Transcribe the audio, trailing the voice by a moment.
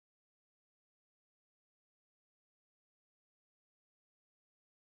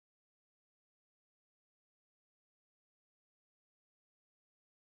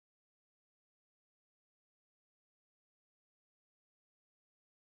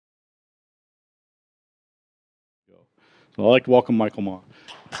So I'd like to welcome Michael Ma.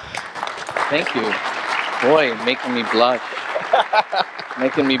 Thank you. Boy, making me blush.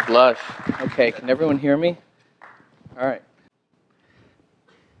 Making me blush. Okay, can everyone hear me? All right.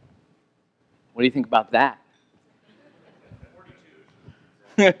 What do you think about that?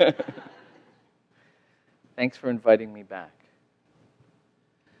 42. Thanks for inviting me back.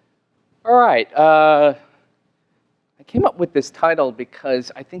 All right. I came up with this title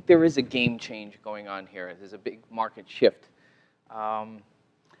because I think there is a game change going on here. There's a big market shift.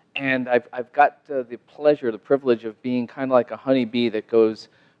 And I've got the pleasure, the privilege of being kind of like a honeybee that goes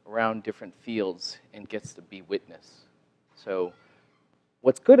around different fields and gets to be witness. So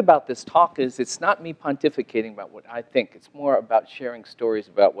what's good about this talk is it's not me pontificating about what I think. It's more about sharing stories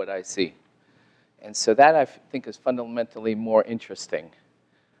about what I see. And so that I think is fundamentally more interesting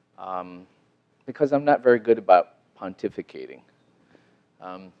because I'm not very good about pontificating.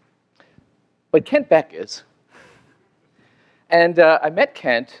 But Kent Beck is. And I met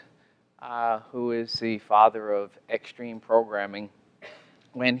Kent, who is the father of extreme programming,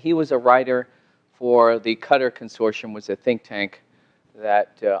 when he was a writer for the Qatar Consortium, was a think tank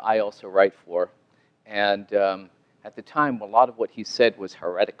that I also write for. And at the time, a lot of what he said was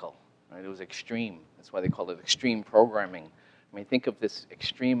heretical. Right? It was extreme. That's why they call it extreme programming. I mean, think of this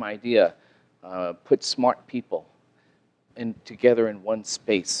extreme idea. Put smart people together in one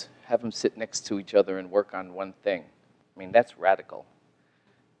space. Have them sit next to each other and work on one thing. I mean, that's radical.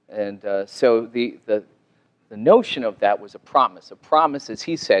 And so the notion of that was a promise. A promise, as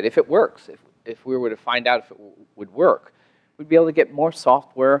he said, if it works, if we were to find out if it would work, we'd be able to get more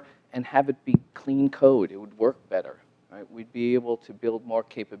software and have it be clean code. It would work better. Right? We'd be able to build more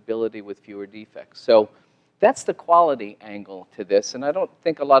capability with fewer defects. So that's the quality angle to this, and I don't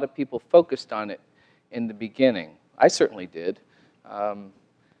think a lot of people focused on it in the beginning. I certainly did. A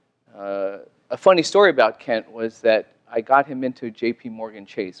funny story about Kent was that I got him into JP Morgan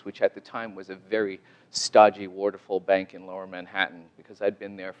Chase, which at the time was a very stodgy waterfall bank in Lower Manhattan, because I'd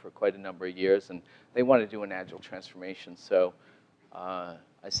been there for quite a number of years, and they wanted to do an agile transformation. So I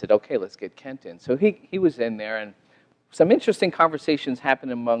said, okay, let's get Kent in. So he was in there, and some interesting conversations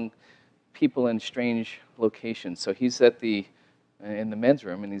happened among people in strange locations. So he's in the men's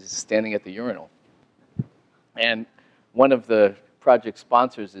room, and he's standing at the urinal. And one of the project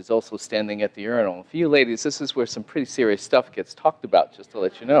sponsors is also standing at the urinal. For you ladies, this is where some pretty serious stuff gets talked about, just to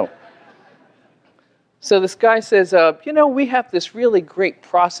let you know. So this guy says, you know, we have this really great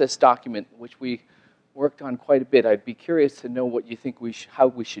process document, which we worked on quite a bit. I'd be curious to know what you think how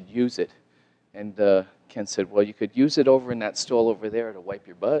we should use it. And Ken said, well, you could use it over in that stall over there to wipe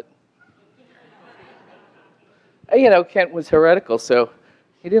your butt. You know, Kent was heretical, so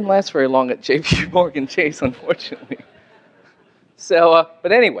he didn't last very long at JP Morgan Chase, unfortunately. So,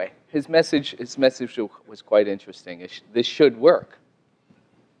 but anyway, his message was quite interesting. This should work.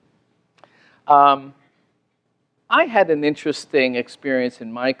 I had an interesting experience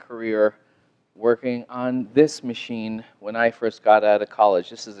in my career working on this machine when I first got out of college.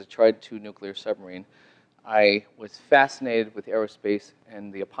 This is a Trident II nuclear submarine. I was fascinated with aerospace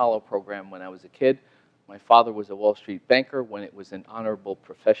and the Apollo program when I was a kid. My father was a Wall Street banker when it was an honorable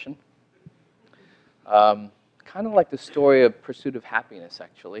profession. Kind of like the story of Pursuit of Happiness,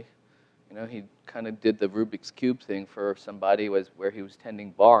 actually. You know, he kind of did the Rubik's Cube thing for somebody where he was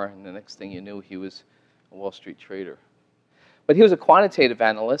tending bar, and the next thing you knew, he was a Wall Street trader. But he was a quantitative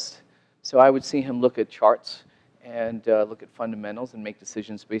analyst, so I would see him look at charts and look at fundamentals and make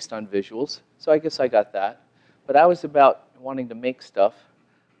decisions based on visuals. So I guess I got that. But I was about wanting to make stuff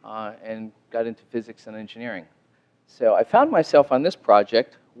and got into physics and engineering. So I found myself on this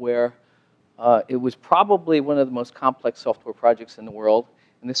project where it was probably one of the most complex software projects in the world,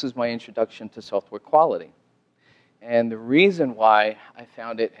 and this was my introduction to software quality. And the reason why I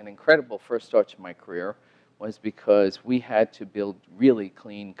found it an incredible first start to my career was because we had to build really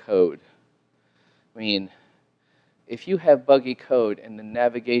clean code. I mean, if you have buggy code in the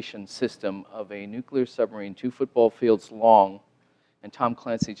navigation system of a nuclear submarine 2 football fields long, and Tom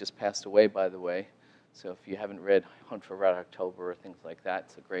Clancy just passed away, by the way, so if you haven't read Hunt for Red October or things like that,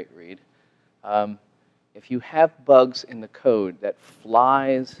 it's a great read. If you have bugs in the code that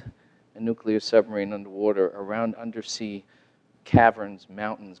flies a nuclear submarine underwater around undersea caverns,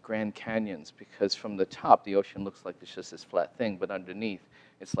 mountains, Grand Canyons, because from the top the ocean looks like it's just this flat thing, but underneath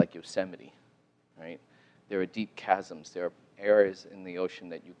it's like Yosemite, right? There are deep chasms. There are areas in the ocean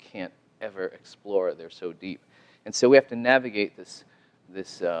that you can't ever explore. They're so deep. And so we have to navigate this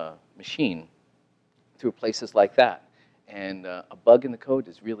machine through places like that. And a bug in the code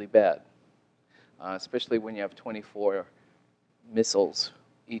is really bad, especially when you have 24 missiles,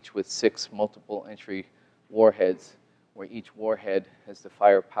 each with 6 multiple entry warheads, where each warhead has the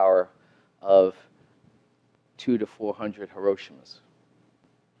firepower of 200 to 400 Hiroshimas.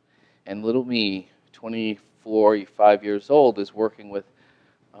 And little me, 24, 5 years old, is working with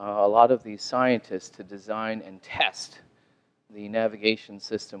a lot of these scientists to design and test the navigation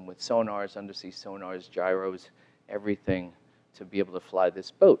system with sonars, undersea sonars, gyros, everything to be able to fly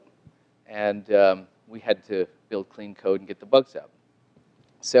this boat. And we had to build clean code and get the bugs out.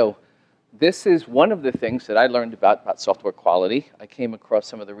 So this is one of the things that I learned about software quality. I came across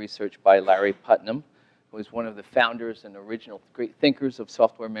some of the research by Larry Putnam, who was one of the founders and original great thinkers of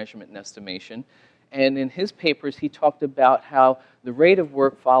software measurement and estimation. And in his papers, he talked about how the rate of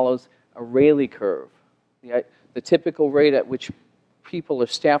work follows a Rayleigh curve. The typical rate at which people are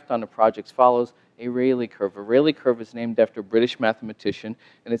staffed on the projects follows a Rayleigh curve. A Rayleigh curve is named after a British mathematician,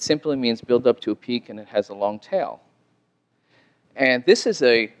 and it simply means build up to a peak and it has a long tail. And this is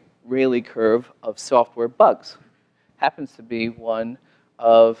a Rayleigh curve of software bugs. Happens to be one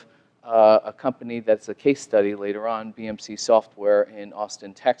of a company that's a case study later on, BMC Software in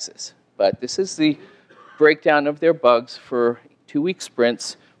Austin, Texas. But this is the breakdown of their bugs for 2-week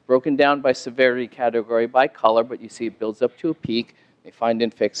sprints, broken down by severity category, by color, but you see it builds up to a peak, they find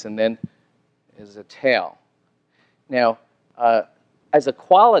and fix, and then is a tail. Now, as a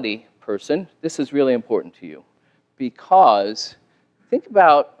quality person, this is really important to you, because think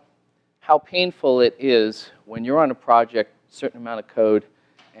about how painful it is when you're on a project, a certain amount of code,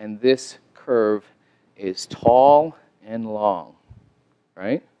 and this curve is tall and long,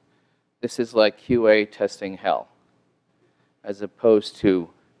 right? This is like QA testing hell, as opposed to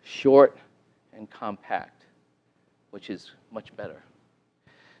short and compact, which is much better.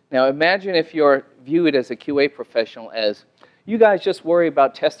 Now imagine if you're viewed as a QA professional as, you guys just worry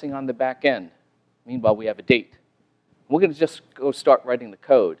about testing on the back end. Meanwhile, we have a date. We're going to just go start writing the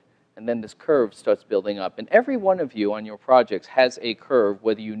code. And then this curve starts building up. And every one of you on your projects has a curve,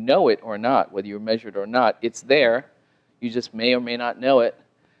 whether you know it or not, whether you're measured or not. It's there. You just may or may not know it.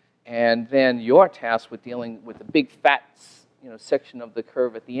 And then you're tasked with dealing with the big fat section of the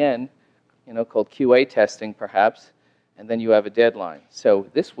curve at the end, called QA testing perhaps, and then you have a deadline. So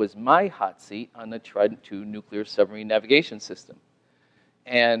this was my hot seat on the Trident II nuclear submarine navigation system.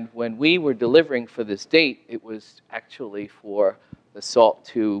 And when we were delivering for this date, it was actually for the SALT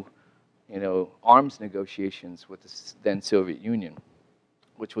II arms negotiations with the then Soviet Union,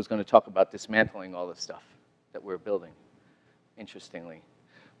 which was going to talk about dismantling all the stuff that we're building, interestingly.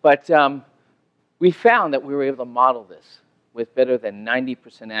 But we found that we were able to model this with better than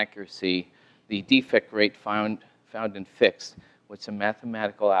 90% accuracy, the defect rate found and fixed with some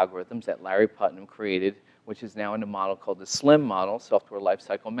mathematical algorithms that Larry Putnam created, which is now in a model called the SLIM model, Software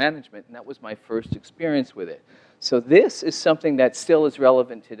Lifecycle Management, and that was my first experience with it. So this is something that still is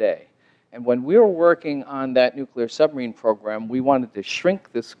relevant today. And when we were working on that nuclear submarine program, we wanted to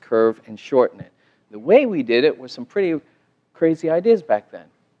shrink this curve and shorten it. The way we did it was some pretty crazy ideas back then.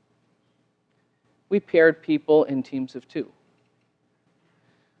 We paired people in teams of 2.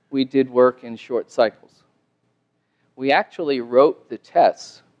 We did work in short cycles. We actually wrote the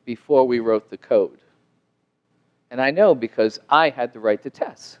tests before we wrote the code. And I know because I had to write the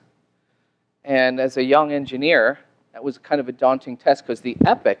tests. And as a young engineer, that was kind of a daunting test because the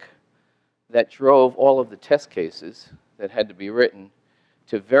epic that drove all of the test cases that had to be written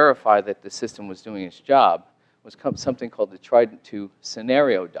to verify that the system was doing its job was something called the Trident II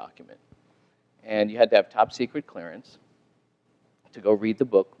scenario document. And you had to have top secret clearance to go read the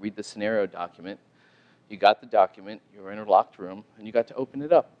book, read the scenario document. You got the document, you were in a locked room, and you got to open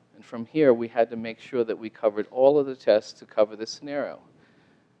it up. And from here, we had to make sure that we covered all of the tests to cover this scenario.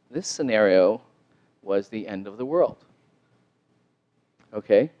 This scenario was the end of the world.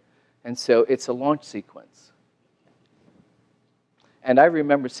 Okay? And so it's a launch sequence. And I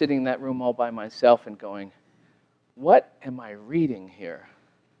remember sitting in that room all by myself and going, what am I reading here?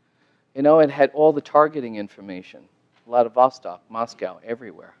 It had all the targeting information, Vladivostok, Moscow,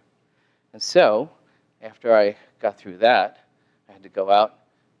 everywhere. And so, after I got through that, I had to go out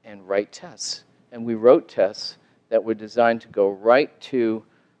and write tests. And we wrote tests that were designed to go right to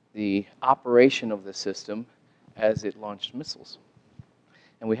the operation of the system as it launched missiles.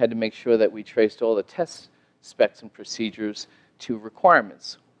 And we had to make sure that we traced all the test specs and procedures to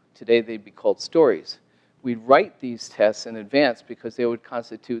requirements. Today they'd be called stories. We'd write these tests in advance because they would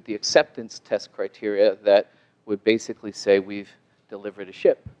constitute the acceptance test criteria that would basically say we've delivered a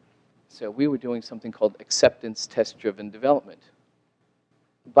ship. So we were doing something called acceptance test-driven development.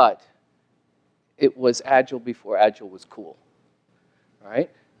 But it was Agile before Agile was cool, right?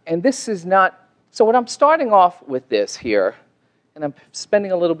 And this is not, so what I'm starting off with this here, and I'm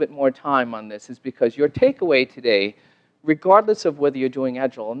spending a little bit more time on this, is because your takeaway today regardless of whether you're doing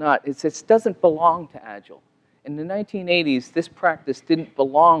Agile or not, it doesn't belong to Agile. In the 1980s, this practice didn't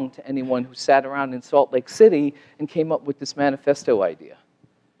belong to anyone who sat around in Salt Lake City and came up with this manifesto idea,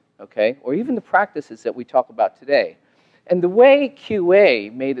 okay? Or even the practices that we talk about today. And the way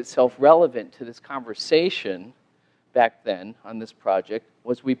QA made itself relevant to this conversation back then on this project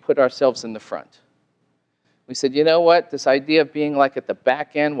was we put ourselves in the front. We said, you know what, this idea of being like at the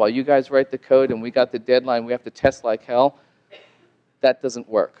back end while you guys write the code and we got the deadline, we have to test like hell, that doesn't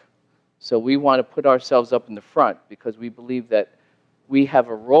work. So we want to put ourselves up in the front because we believe that we have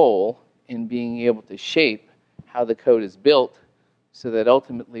a role in being able to shape how the code is built so that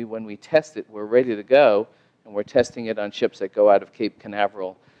ultimately when we test it, we're ready to go, and we're testing it on ships that go out of Cape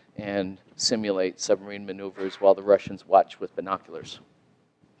Canaveral and simulate submarine maneuvers while the Russians watch with binoculars,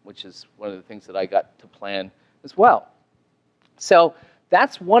 which is one of the things that I got to plan as well. So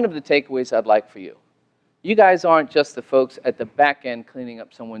that's one of the takeaways I'd like for you. You guys aren't just the folks at the back end cleaning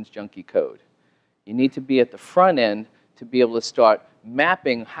up someone's junky code. You need to be at the front end to be able to start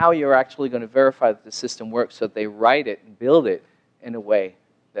mapping how you're actually going to verify that the system works so that they write it and build it in a way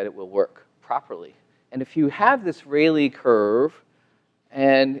that it will work properly. And if you have this Rayleigh curve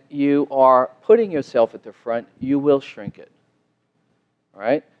and you are putting yourself at the front, you will shrink it. All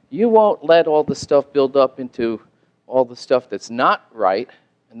right? You won't let all the stuff build up into all the stuff that's not right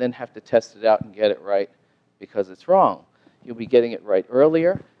and then have to test it out and get it right because it's wrong. You'll be getting it right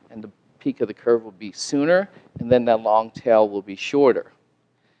earlier, and the peak of the curve will be sooner, and then that long tail will be shorter.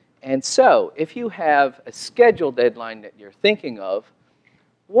 And so, if you have a schedule deadline that you're thinking of,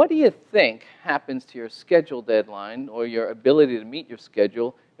 what do you think happens to your schedule deadline or your ability to meet your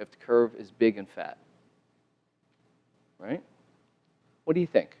schedule if the curve is big and fat? Right? What do you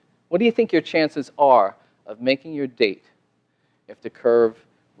think? What do you think your chances are of making your date if the curve,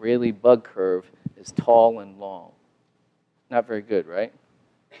 Rayleigh bug curve, is tall and long? Not very good, right?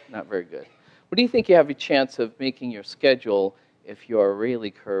 Not very good. What do you think you have a chance of making your schedule if your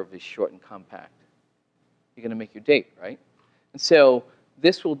Rayleigh curve is short and compact? You're going to make your date, right? And so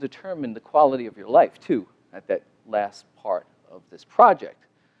this will determine the quality of your life, too, at that last part of this project.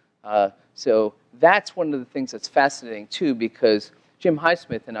 So that's one of the things that's fascinating, too, because Jim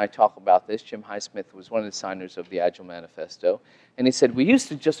Highsmith and I talk about this. Jim Highsmith was one of the signers of the Agile Manifesto. And he said, we used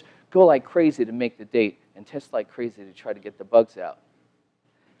to just go like crazy to make the date and test like crazy to try to get the bugs out.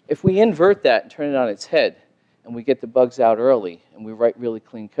 If we invert that and turn it on its head, and we get the bugs out early, and we write really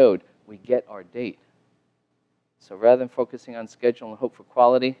clean code, we get our date. So rather than focusing on schedule and hope for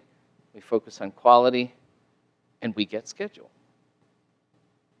quality, we focus on quality, and we get schedule.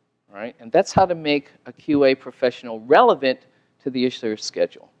 All right? And that's how to make a QA professional relevant to the issuer's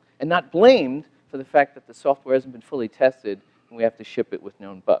schedule, and not blamed for the fact that the software hasn't been fully tested and we have to ship it with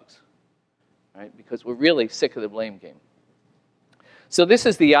known bugs. Right? Because we're really sick of the blame game. So this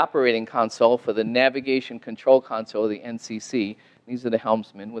is the operating console for the Navigation Control Console, the NCC. These are the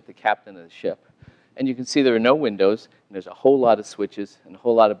helmsmen with the captain of the ship. And you can see there are no windows, and there's a whole lot of switches and a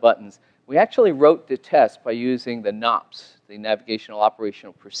whole lot of buttons. We actually wrote the test by using the NOPS, the Navigational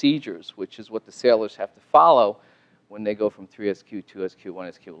Operational Procedures, which is what the sailors have to follow when they go from 3SQ, 2SQ,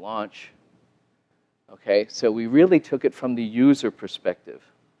 1SQ launch. Okay, so we really took it from the user perspective.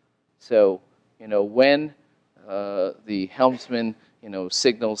 So, you know, when the helmsman, you know,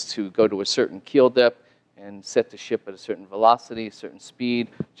 signals to go to a certain keel depth and set the ship at a certain velocity, a certain speed,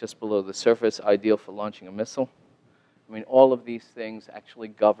 just below the surface, ideal for launching a missile. I mean, all of these things actually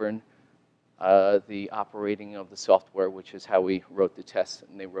govern the operating of the software, which is how we wrote the tests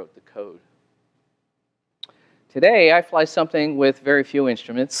and they wrote the code. Today, I fly something with very few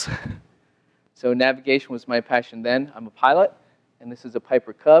instruments. So navigation was my passion then. I'm a pilot, and this is a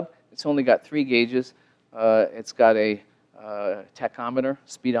Piper Cub. It's only got 3 gauges. It's got a tachometer,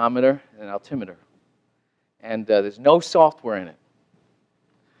 speedometer, and an altimeter. And there's no software in it.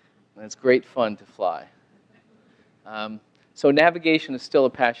 And it's great fun to fly. So navigation is still a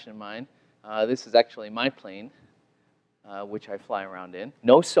passion of mine. This is actually my plane, which I fly around in.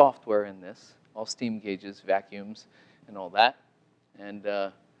 No software in this. All steam gauges, vacuums, and all that. And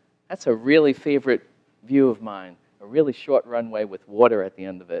that's a really favorite view of mine. A really short runway with water at the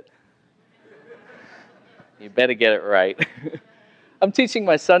end of it. You better get it right. I'm teaching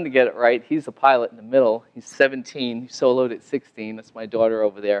my son to get it right. He's a pilot in the middle. He's 17. He soloed at 16. That's my daughter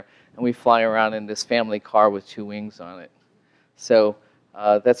over there. And we fly around in this family car with 2 wings on it. So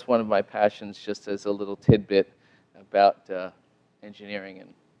that's one of my passions, just as a little tidbit about engineering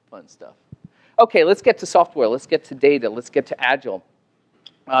and fun stuff. Okay, let's get to software. Let's get to data. Let's get to Agile.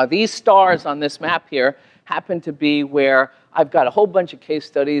 These stars on this map here happen to be where I've got a whole bunch of case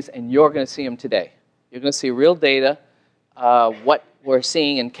studies, and you're going to see them today. You're going to see real data, what we're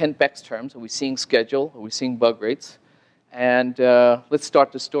seeing in Kent Beck's terms. Are we seeing schedule? Are we seeing bug rates? And let's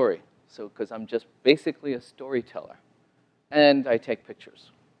start the story. So, because I'm just basically a storyteller. And I take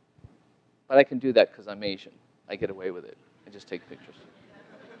pictures. But I can do that because I'm Asian. I get away with it. I just take pictures.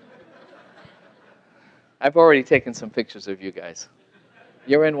 I've already taken some pictures of you guys.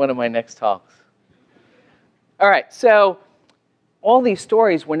 You're in one of my next talks. All right, so all these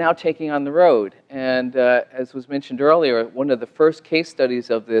stories we're now taking on the road. And as was mentioned earlier, one of the first case studies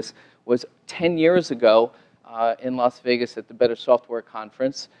of this was 10 years ago in Las Vegas at the Better Software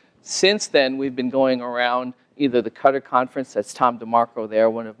Conference. Since then, we've been going around either the Cutter Conference, that's Tom DeMarco there,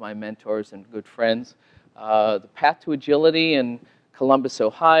 one of my mentors and good friends, the Path to Agility in Columbus,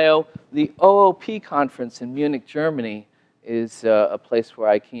 Ohio. The OOP Conference in Munich, Germany is a place where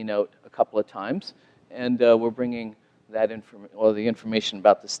I keynote a couple of times. And we're bringing that the information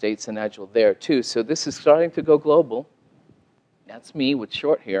about the states and Agile there, too. So this is starting to go global. That's me with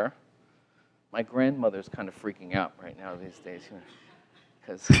short hair. My grandmother's kind of freaking out right now these days.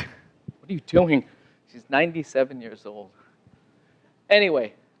 Because, what are you doing? She's 97 years old.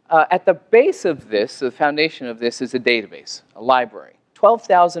 Anyway, at the base of this, the foundation of this, is a database, a library.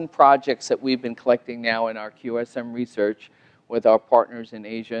 12,000 projects that we've been collecting now in our QSM research with our partners in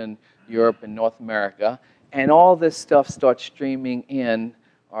Asia and Europe and North America. And all this stuff starts streaming in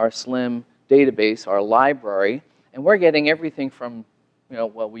our SLIM database, our library. And we're getting everything from,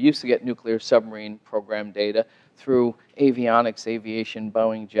 well, we used to get nuclear submarine program data through avionics, aviation,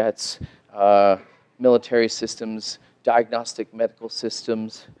 Boeing jets, military systems, diagnostic medical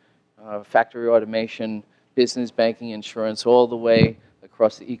systems, factory automation, business banking, insurance, all the way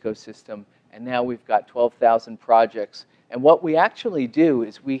across the ecosystem. And now we've got 12,000 projects. And what we actually do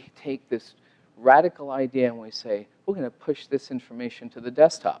is we take this radical idea and we say, we're going to push this information to the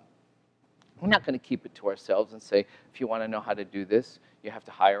desktop. We're not going to keep it to ourselves and say, if you want to know how to do this, you have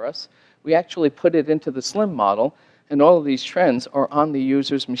to hire us. We actually put it into the SLIM model, and all of these trends are on the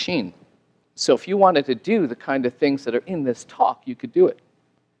user's machine. So if you wanted to do the kind of things that are in this talk, you could do it.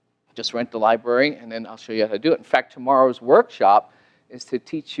 Just rent the library, and then I'll show you how to do it. In fact, tomorrow's workshop is to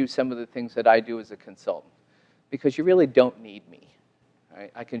teach you some of the things that I do as a consultant, because you really don't need me.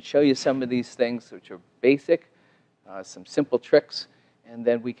 Right? I can show you some of these things which are basic, some simple tricks, and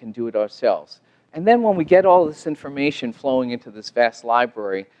then we can do it ourselves. And then when we get all this information flowing into this vast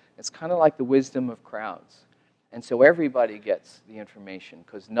library, it's kind of like the wisdom of crowds. And so everybody gets the information,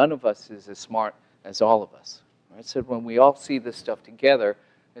 because none of us is as smart as all of us. Right? So when we all see this stuff together,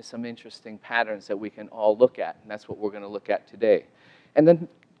 there's some interesting patterns that we can all look at, and that's what we're going to look at today. And then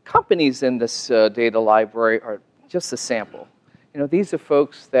companies in this data library are just a sample. These are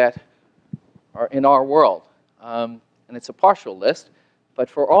folks that are in our world. And it's a partial list, but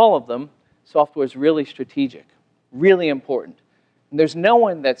for all of them, software is really strategic, really important. And there's no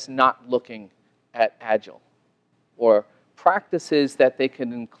one that's not looking at Agile or practices that they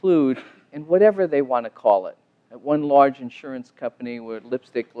can include in whatever they want to call it. At one large insurance company with a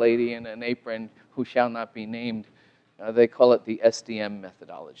lipstick lady in an apron who shall not be named, they call it the SDM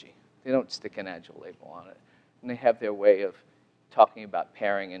methodology. They don't stick an Agile label on it. And they have their way of talking about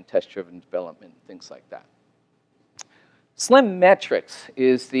pairing and test-driven development, things like that. SLIM metrics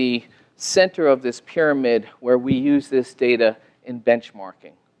is the center of this pyramid where we use this data in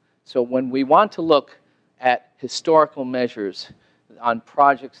benchmarking. So when we want to look at historical measures on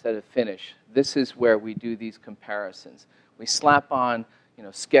projects that have finished, this is where we do these comparisons. We slap on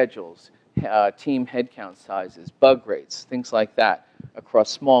schedules, team headcount sizes, bug rates, things like that,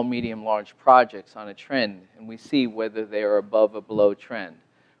 across small, medium, large projects on a trend, and we see whether they are above or below trend.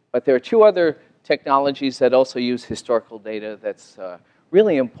 But there are two other technologies that also use historical data that's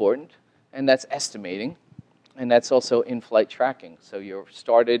really important, and that's estimating, and that's also in-flight tracking. So you're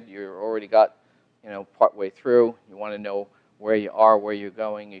started, you're already got partway through, you want to know where you are, where you're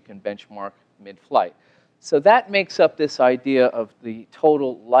going, you can benchmark mid-flight. So that makes up this idea of the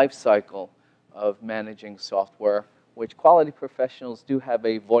total life cycle of managing software, which quality professionals do have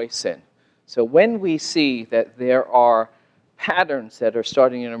a voice in. So when we see that there are patterns that are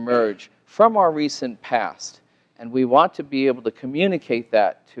starting to emerge from our recent past, and we want to be able to communicate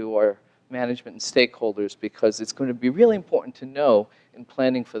that to our management and stakeholders, because it's going to be really important to know in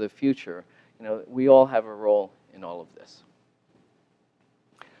planning for the future, we all have a role in all of this.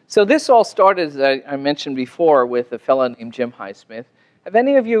 So this all started, as I mentioned before, with a fellow named Jim Highsmith. Have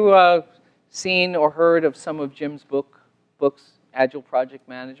any of you seen or heard of some of Jim's books, Agile Project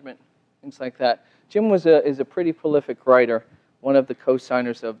Management, things like that? Jim is a pretty prolific writer, one of the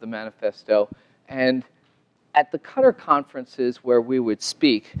co-signers of the manifesto. And at the Cutter conferences where we would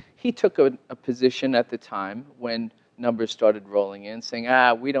speak, he took a position at the time when numbers started rolling in, saying,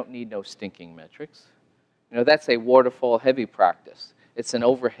 we don't need no stinking metrics. You know, that's a waterfall heavy practice. It's an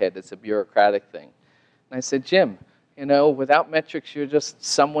overhead. It's a bureaucratic thing. And I said, Jim, you know, without metrics, you're just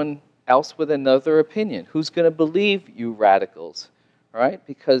someone else with another opinion. Who's going to believe you radicals, right?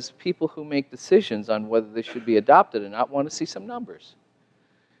 Because people who make decisions on whether they should be adopted or not want to see some numbers.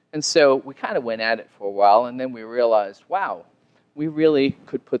 And so we kind of went at it for a while, and then we realized, wow, we really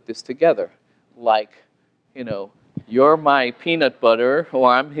could put this together. Like, you know, you're my peanut butter,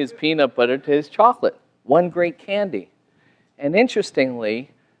 or I'm his peanut butter to his chocolate. One great candy. And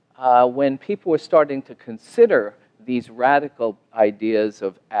interestingly, when people were starting to consider these radical ideas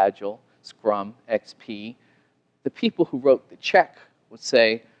of Agile, Scrum, XP, the people who wrote the check would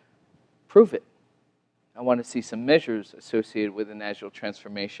say, prove it. I want to see some measures associated with an Agile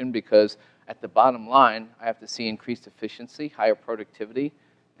transformation because at the bottom line, I have to see increased efficiency, higher productivity,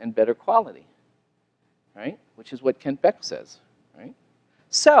 and better quality, right? Which is what Kent Beck says, right?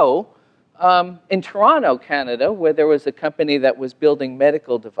 So, in Toronto, Canada, where there was a company that was building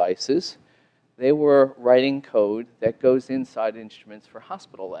medical devices, they were writing code that goes inside instruments for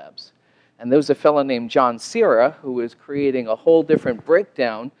hospital labs. And there was a fellow named John Sierra who was creating a whole different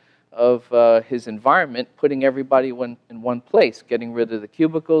breakdown of his environment, putting everybody in one place, getting rid of the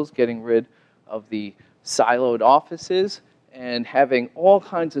cubicles, getting rid of the siloed offices, and having all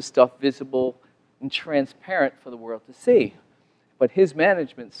kinds of stuff visible and transparent for the world to see. But his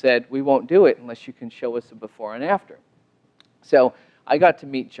management said, we won't do it unless you can show us a before and after. So I got to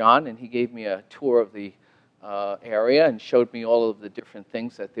meet John, and he gave me a tour of the area and showed me all of the different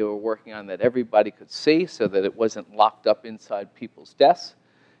things that they were working on that everybody could see so that it wasn't locked up inside people's desks.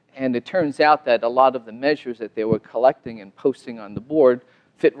 And it turns out that a lot of the measures that they were collecting and posting on the board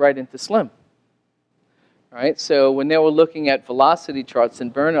fit right into SLIM. Right? So when they were looking at velocity charts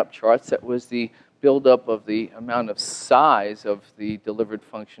and burn-up charts, that was the buildup of the amount of size of the delivered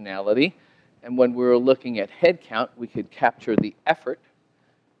functionality. And when we were looking at headcount, we could capture the effort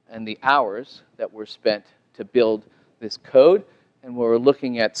and the hours that were spent to build this code. And when we were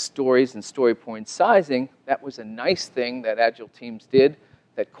looking at stories and story point sizing, that was a nice thing that Agile teams did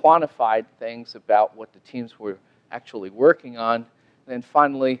that quantified things about what the teams were actually working on. And then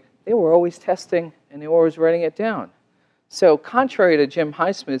finally, they were always testing and they were always writing it down. So contrary to Jim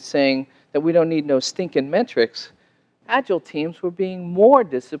Highsmith saying that we don't need no stinking metrics, Agile teams were being more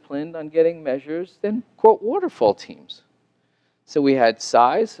disciplined on getting measures than, quote, waterfall teams. So we had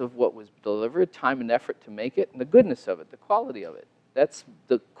size of what was delivered, time and effort to make it, and the goodness of it, the quality of it. That's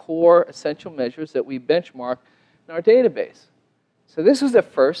the core essential measures that we benchmark in our database. So this was the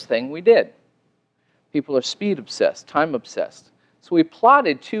first thing we did. People are speed obsessed, time obsessed. So we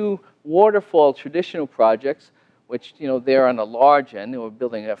plotted two waterfall traditional projects, which, you know, they're on a large end. They were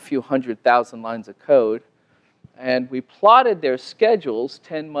building a few 100,000 lines of code. And we plotted their schedules,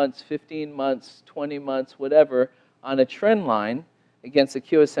 10 months, 15 months, 20 months, whatever, on a trend line against a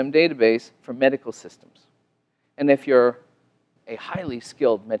QSM database for medical systems. And if you're a highly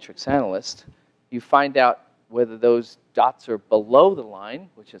skilled metrics analyst, you find out whether those dots are below the line,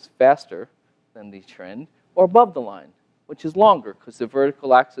 which is faster than the trend, or above the line, which is longer, because the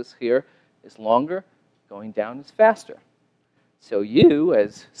vertical axis here is longer, going down is faster. So you,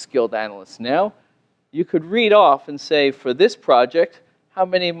 as skilled analysts now, you could read off and say, for this project, how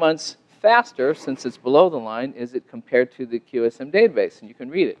many months faster, since it's below the line, is it compared to the QSM database? And you can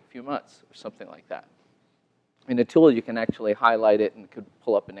read it, a few months, or something like that. In a tool, you can actually highlight it and could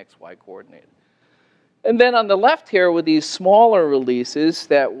pull up an XY coordinate. And then on the left here were these smaller releases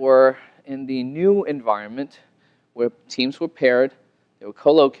that were in the new environment where teams were paired, they were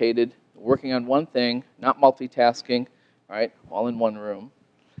co-located, working on one thing, not multitasking, right, all in one room.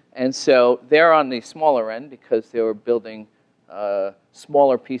 And so they're on the smaller end because they were building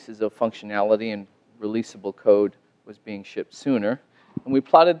smaller pieces of functionality and releasable code was being shipped sooner. And we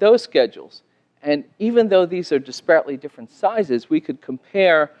plotted those schedules. And even though these are disparately different sizes, we could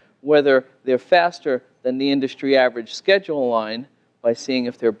compare whether they're faster than the industry average schedule line by seeing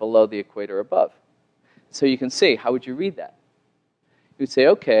if they're below the equator or above. So you can see, how would you read that? You would say,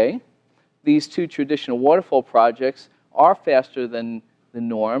 okay, these two traditional waterfall projects are faster than the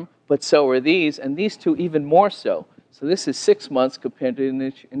norm, but so are these, and these two even more so. So this is 6 months compared to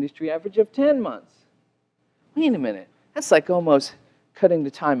an industry average of 10 months. Wait a minute, that's like almost cutting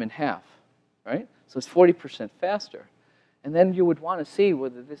the time in half, right? So it's 40% faster. And then you would want to see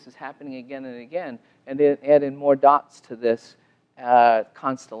whether this is happening again and again, and then add in more dots to this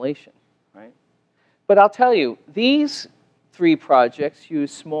constellation, right? But I'll tell you, these three projects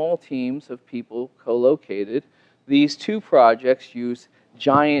use small teams of people co-located. These two projects use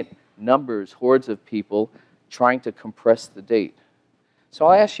giant numbers, hordes of people trying to compress the date. So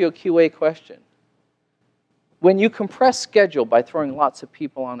I'll ask you a QA question. When you compress schedule by throwing lots of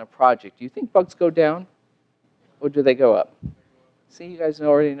people on a project, do you think bugs go down or do they go up? See, you guys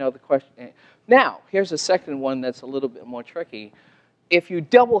already know the question. Now, here's a second one that's a little bit more tricky. If you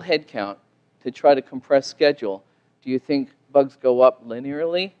double headcount to try to compress schedule, do you think bugs go up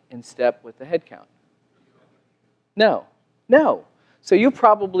linearly in step with the headcount? No. No. So you've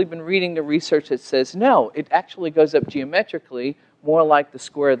probably been reading the research that says, no, it actually goes up geometrically, more like the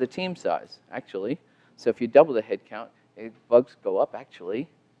square of the team size, actually. So if you double the headcount, bugs go up, actually,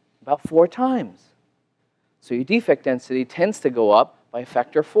 about 4 times. So your defect density tends to go up by a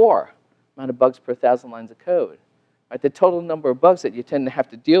factor of 4, amount of bugs per 1,000 lines of code. Right? The total number of bugs that you tend to have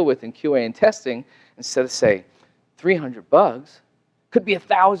to deal with in QA and testing, instead of, say, 300 bugs, could be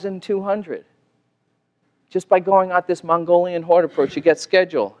 1,200. Just by going out this Mongolian horde approach, you get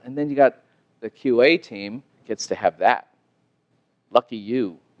schedule, and then you got the QA team gets to have that. Lucky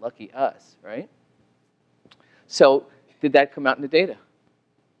you, lucky us, right? So did that come out in the data?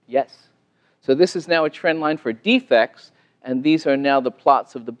 Yes. So this is now a trend line for defects, and these are now the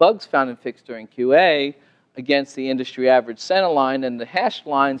plots of the bugs found and fixed during QA against the industry average center line, and the hashed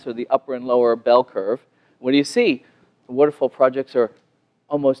lines are the upper and lower bell curve. What do you see? The waterfall projects are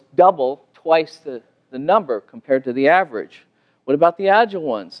almost double, twice the number compared to the average. What about the agile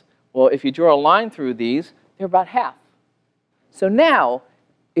ones? Well, if you draw a line through these, they're about half. So now,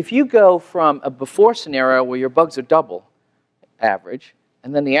 if you go from a before scenario where your bugs are double average,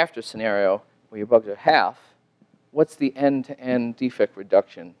 and then the after scenario where your bugs are half, what's the end-to-end defect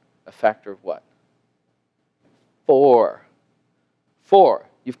reduction? A factor of what? 4. 4.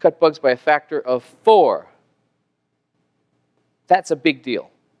 You've cut bugs by a factor of 4. That's a big deal.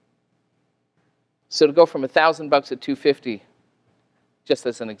 So to go from 1,000 bugs to 250, just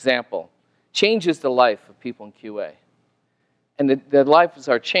as an example, changes the life of people in QA. And their lives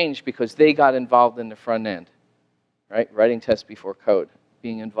are changed because they got involved in the front end, right? Writing tests before code,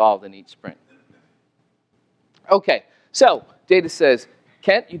 being involved in each sprint. Okay, so data says,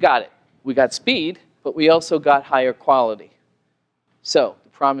 Kent, you got it. We got speed, but we also got higher quality. So the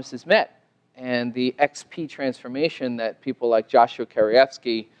promise is met. And the XP transformation that people like Joshua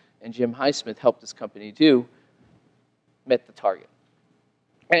Karyevsky and Jim Highsmith helped this company do met the target.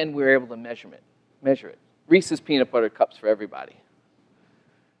 And we were able to measure it. Reese's peanut butter cups for everybody.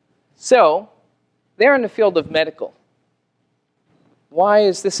 So they're in the field of medical. Why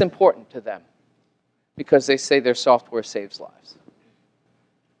is this important to them? Because they say their software saves lives.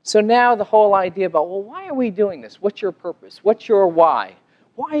 So now the whole idea about, well, why are we doing this? What's your purpose? What's your why?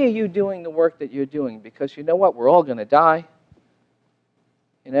 Why are you doing the work that you're doing? Because you know what? We're all going to die.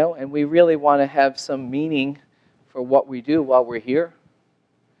 You know, and we really want to have some meaning for what we do while we're here.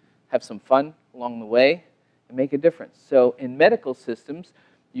 Have some fun along the way and make a difference. So in medical systems,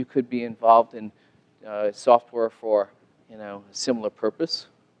 you could be involved in software for, you know, a similar purpose.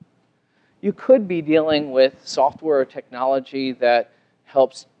 You could be dealing with software or technology that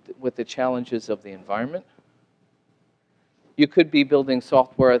helps with the challenges of the environment. You could be building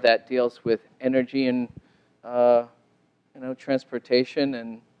software that deals with energy and transportation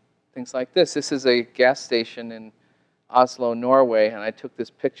and things like this. This is a gas station in Oslo, Norway, and I took this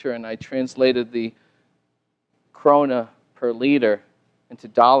picture and I translated the krona per liter into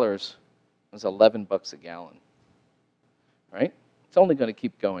dollars. It was 11 bucks a gallon, right? It's only going to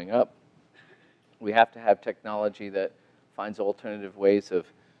keep going up. We have to have technology that finds alternative ways of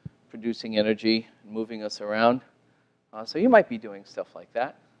producing energy and moving us around. So you might be doing stuff like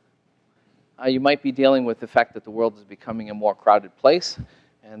that. You might be dealing with the fact that the world is becoming a more crowded place,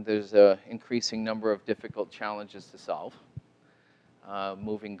 and there's an increasing number of difficult challenges to solve.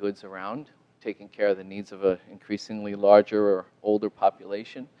 Moving goods around, taking care of the needs of an increasingly larger or older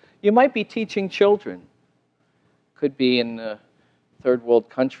population. You might be teaching children. Could be in a third world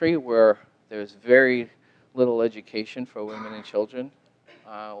country where there's very little education for women and children,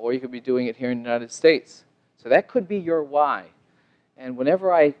 or you could be doing it here in the United States. So that could be your why. And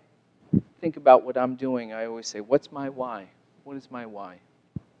whenever I think about what I'm doing, I always say, what's my why? What is my why?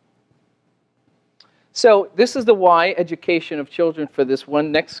 So this is the why education of children for this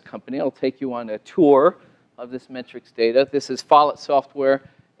one next company. I'll take you on a tour of this metrics data. This is Follett Software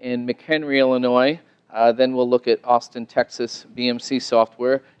in McHenry, Illinois. Then we'll look at Austin, Texas, BMC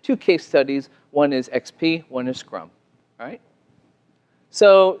Software. 2 case studies. One is XP, one is Scrum. All right?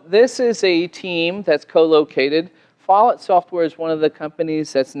 So this is a team that's co-located. Follett Software is one of the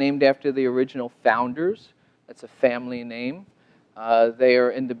companies that's named after the original founders. That's a family name. They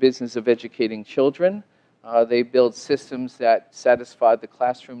are in the business of educating children. They build systems that satisfy the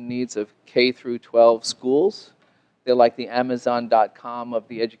classroom needs of K through 12 schools. They're like the Amazon.com of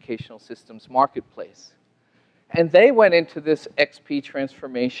the educational systems marketplace. And they went into this XP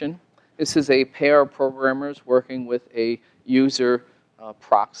transformation. This is a pair of programmers working with a user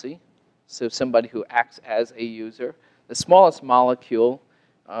proxy, so somebody who acts as a user. The smallest molecule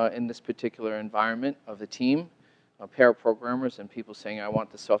in this particular environment of the team, a pair of programmers and people saying, I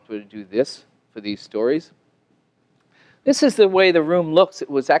want the software to do this for these stories. This is the way the room looks. It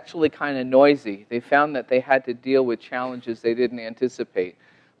was actually kind of noisy. They found that they had to deal with challenges they didn't anticipate,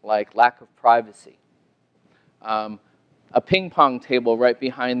 like lack of privacy. A ping pong table right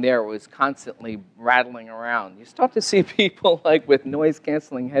behind there was constantly rattling around. You start to see people like with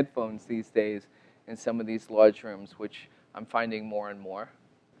noise-canceling headphones these days in some of these large rooms, which I'm finding more and more.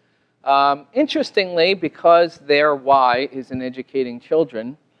 Interestingly, because their why is in educating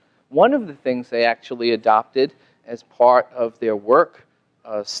children, one of the things they actually adopted as part of their work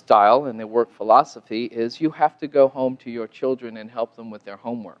style and their work philosophy is you have to go home to your children and help them with their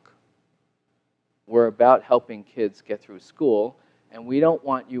homework. We're about helping kids get through school, and we don't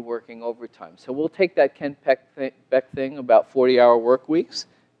want you working overtime. So we'll take that Ken Beck thing about 40-hour work weeks,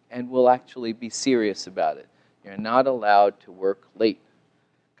 and we'll actually be serious about it. You're not allowed to work late.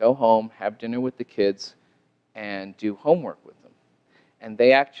 Go home, have dinner with the kids, and do homework with them. And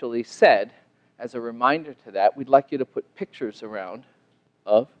they actually said, as a reminder to that, we'd like you to put pictures around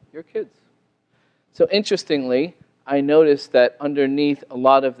of your kids. So interestingly, I noticed that underneath a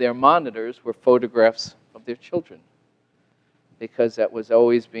lot of their monitors were photographs of their children, because that was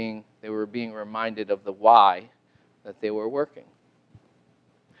always they were being reminded of the why that they were working.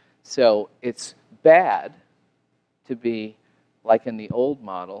 So it's bad to be, like in the old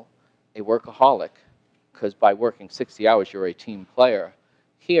model, a workaholic, because by working 60 hours, you're a team player.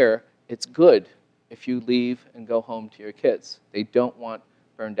 Here, it's good if you leave and go home to your kids. They don't want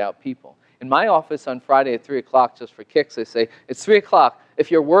burned out people. In my office on Friday at 3 o'clock, just for kicks, they say, it's 3 o'clock.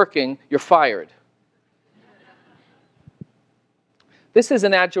 If you're working, you're fired. This is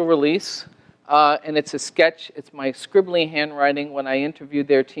an Agile release, and it's a sketch. It's my scribbly handwriting when I interviewed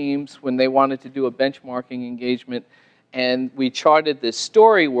their teams when they wanted to do a benchmarking engagement. And we charted this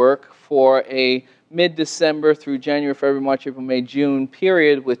story work for a mid-December through January, February, March, April, May, June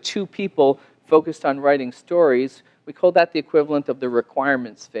period with 2 people focused on writing stories. We call that the equivalent of the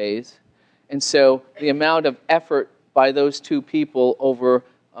requirements phase. And so the amount of effort by those 2 people over,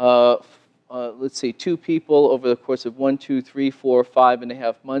 let's see, 2 people over the course of 1, 2, 3, 4,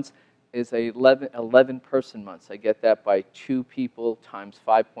 5.5 months is 11 person months. I get that by 2 people times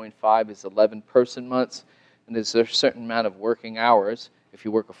 5.5 is 11 person months. And there's a certain amount of working hours, if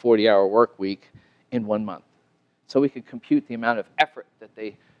you work a 40-hour work week, in 1 month. So we could compute the amount of effort that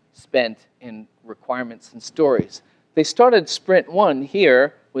they spent in requirements and stories. They started sprint 1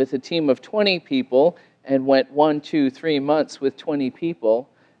 here with a team of 20 people and went 1, 2, 3 months with 20 people,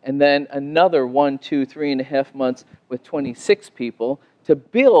 and then another 1, 2, 3.5 months with 26 people to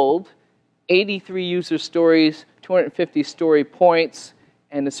build 83 user stories, 250 story points,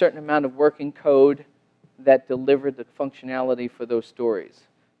 and a certain amount of working code that delivered the functionality for those stories.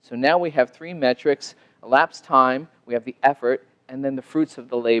 So now we have 3 metrics: elapsed time, we have the effort, and then the fruits of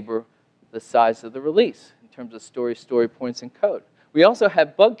the labor, the size of the release in terms of story points, and code. We also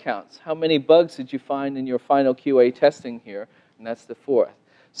have bug counts. How many bugs did you find in your final QA testing here? And that's the 4th.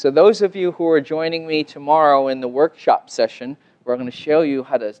 So those of you who are joining me tomorrow in the workshop session, we're going to show you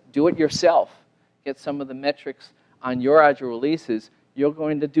how to do it yourself, get some of the metrics on your Agile releases. You're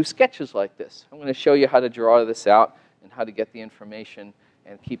going to do sketches like this. I'm going to show you how to draw this out and how to get the information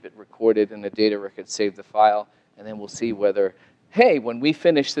and keep it recorded in a data record, save the file, and then we'll see whether, hey, when we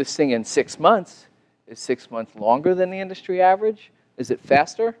finish this thing in 6 months, is 6 months longer than the industry average? Is it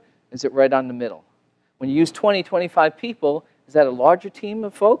faster? Is it right on the middle? When you use 20, 25 people, is that a larger team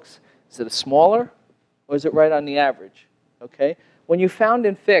of folks? Is it a smaller? Or is it right on the average? Okay? When you found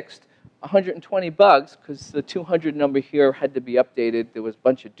and fixed 120 bugs, because the 200 number here had to be updated, there was a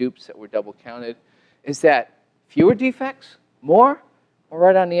bunch of dupes that were double counted, is that fewer defects, more, or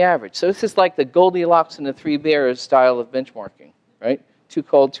right on the average? So this is like the Goldilocks and the 3 Bears style of benchmarking, right? Too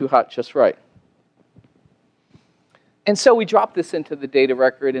cold, too hot, just right. And so we drop this into the data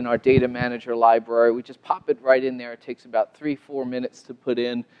record in our data manager library. We just pop it right in there. It takes about 3-4 minutes to put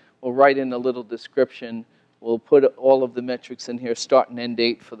in. We'll write in a little description. We'll put all of the metrics in here, start and end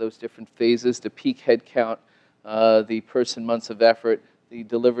date for those different phases, the peak head count, the person months of effort, the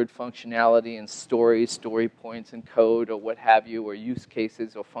delivered functionality and stories, story points and code or what have you, or use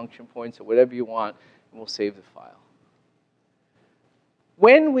cases or function points or whatever you want, and we'll save the file.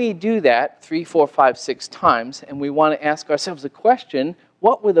 When we do that 3, 4, 5, 6 times, and we want to ask ourselves a question,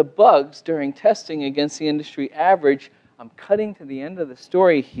 what were the bugs during testing against the industry average? I'm cutting to the end of the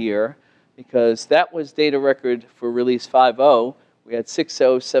story here because that was data record for release 5.0. We had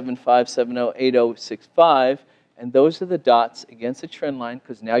 6.0, 7.5, 7.0, 8.0, 6.5, and those are the dots against a trend line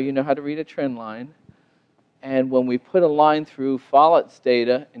because now you know how to read a trend line. And when we put a line through Follett's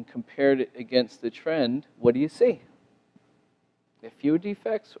data and compared it against the trend, what do you see? There are fewer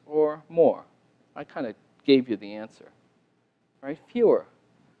defects or more? I kind of gave you the answer, right? Fewer.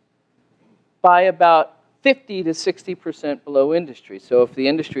 By about 50 to 60% below industry. So if the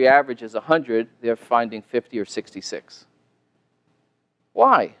industry average is 100, they're finding 50 or 66.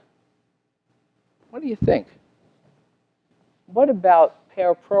 Why? What do you think? What about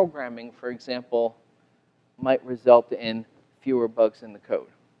pair programming, for example, might result in fewer bugs in the code?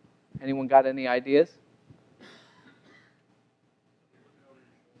 Anyone got any ideas?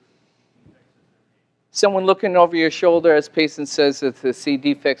 Someone looking over your shoulder, as Payson says, to see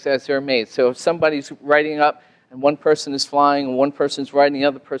defects as they're made. So if somebody's writing up and one person is flying and one person's writing, the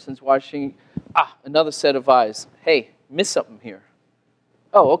other person's watching, another set of eyes. Hey, missed something here.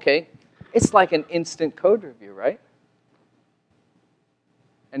 Oh, okay. It's like an instant code review, right?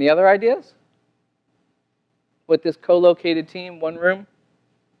 Any other ideas? With this co-located team, one room?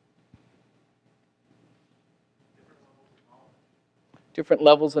 Different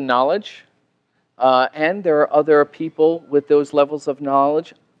levels of knowledge. And there are other people with those levels of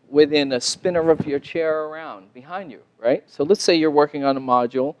knowledge within a spinner of your chair around behind you, right? So let's say you're working on a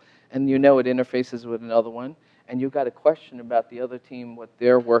module and you know it interfaces with another one and you've got a question about the other team, what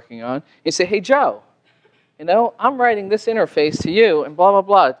they're working on. You say, hey, Joe, you know, I'm writing this interface to you and blah, blah,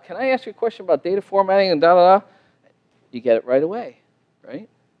 blah. Can I ask you a question about data formatting and da-da-da? You get it right away, right?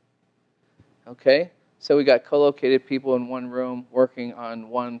 Okay? So we got co-located people in one room working on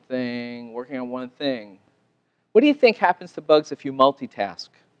one thing, What do you think happens to bugs if you multitask?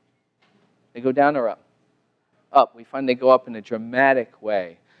 They go down or up? Up. We find they go up in a dramatic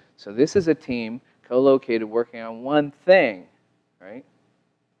way. So this is a team co-located working on one thing, right?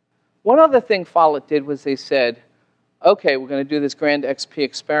 One other thing Follett did was they said, okay, we're going to do this grand XP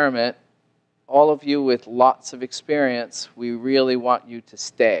experiment. All of you with lots of experience, we really want you to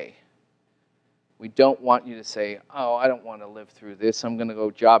stay. We don't want you to say, oh, I don't want to live through this. I'm going to go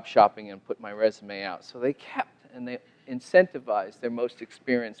job shopping and put my resume out. So they kept and they incentivized their most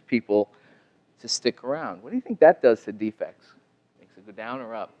experienced people to stick around. What do you think that does to defects? Makes it go down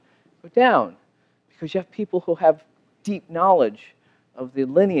or up? Go down. Because you have people who have deep knowledge of the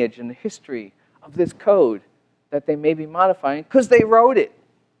lineage and the history of this code that they may be modifying because they wrote it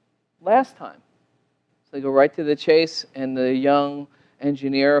last time. So they go right to the chase, and the young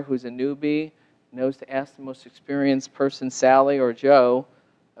engineer who's a newbie knows to ask the most experienced person, Sally or Joe,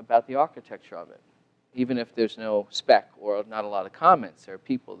 about the architecture of it. Even if there's no spec or not a lot of comments, there are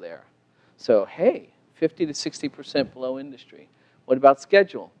people there. So, hey, 50 to 60% below industry. What about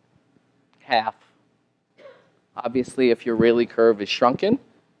schedule? Half. Obviously, if your Rayleigh curve is shrunken,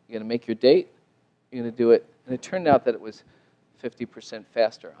 you're going to make your date, you're going to do it. And it turned out that it was 50%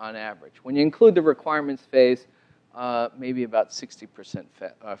 faster on average. When you include the requirements phase, maybe about 60%,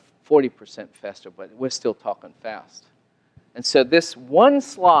 40% faster, but we're still talking fast. And so this one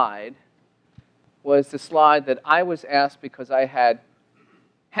slide was the slide that I was asked because I had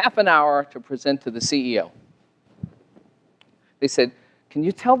half an hour to present to the CEO. They said, can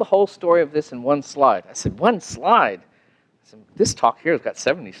you tell the whole story of this in one slide? I said, one slide? I said, this talk here has got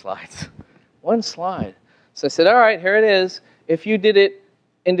 70 slides. One slide. So I said, all right, here it is. If you did it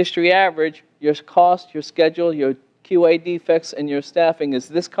industry average, your cost, your schedule, your QA defects, and your staffing is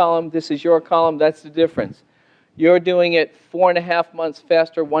this column, this is your column, that's the difference. You're doing it 4.5 months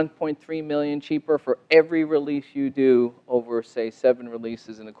faster, 1.3 million cheaper for every release you do over, say, 7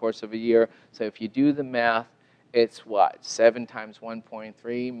 releases in the course of a year. So if you do the math, it's what? 7 times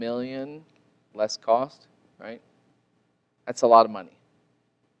 1.3 million less cost, right? That's a lot of money.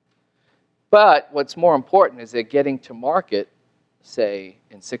 But what's more important is they're getting to market, say,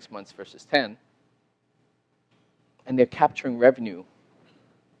 in 6 months versus 10, and they're capturing revenue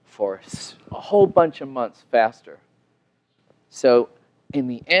for a whole bunch of months faster. So in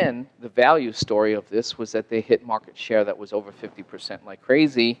the end, the value story of this was that they hit market share that was over 50% like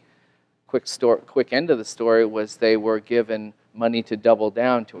crazy. Quick end of the story was they were given money to double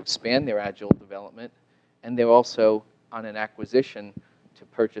down to expand their agile development, and they're also on an acquisition to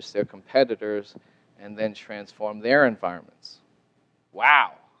purchase their competitors and then transform their environments.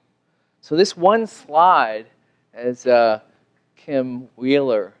 Wow. So this one slide, as Kim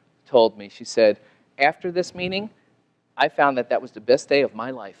Wheeler told me, she said, after this meeting, I found that that was the best day of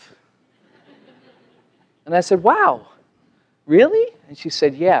my life. And I said, wow, really? And she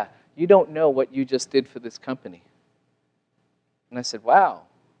said, yeah, you don't know what you just did for this company. And I said, wow,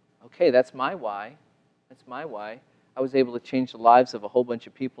 okay, that's my why. That's my why. I was able to change the lives of a whole bunch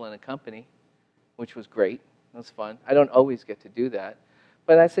of people in a company, which was great. It was fun. I don't always get to do that.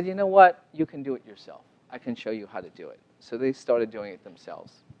 But I said, you know what? You can do it yourself. I can show you how to do it. So they started doing it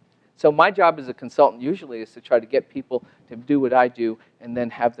themselves. So my job as a consultant usually is to try to get people to do what I do and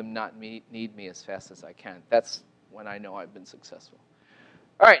then have them not need me as fast as I can. That's when I know I've been successful.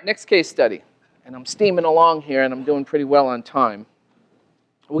 All right, next case study. And I'm steaming along here, and I'm doing pretty well on time.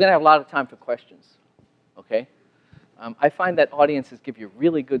 We're going to have a lot of time for questions, okay? I find that audiences give you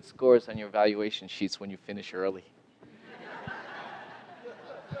really good scores on your evaluation sheets when you finish early.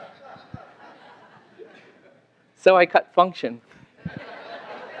 So I cut function.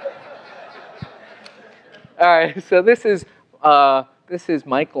 All right, so this is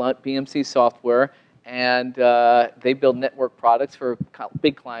Mike Lunt, BMC Software, and they build network products for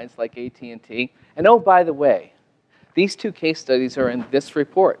big clients like AT&T. And oh, by the way, these two case studies are in this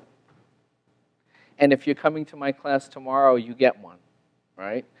report. And if you're coming to my class tomorrow, you get one,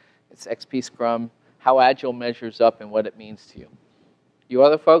 right? It's XP Scrum, how Agile measures up and what it means to you. You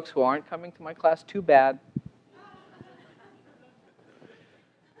other folks who aren't coming to my class, too bad.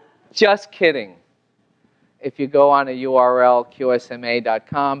 Just kidding. If you go on a URL,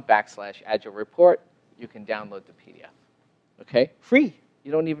 qsma.com/Agile Report, you can download the PDF. Okay? Free.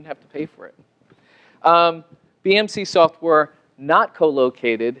 You don't even have to pay for it. BMC Software, not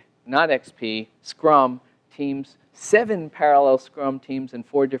co-located, not XP, Scrum teams, 7 parallel Scrum teams in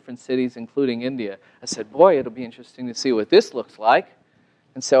 4 different cities, including India. I said, boy, it'll be interesting to see what this looks like.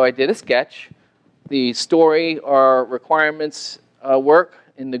 And so I did a sketch. The story or requirements work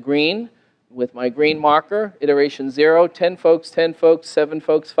in the green with my green marker, iteration 0, 10 folks, 10 folks, 7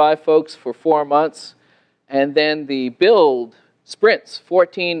 folks, 5 folks for 4 months. And then the build sprints,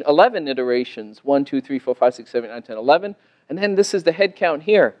 14, 11 iterations, 1, 2, 3, 4, 5, 6, 7, 8, 9, 10, 11. And then this is the head count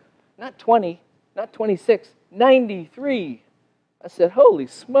here. Not 20, not 26, 93. I said, holy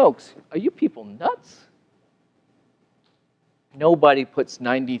smokes, are you people nuts? Nobody puts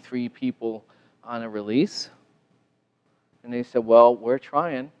 93 people on a release. And they said, well, we're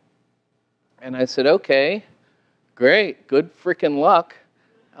trying. And I said, okay, great, good freaking luck.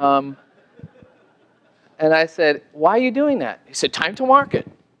 And I said, why are you doing that? He said, time to market.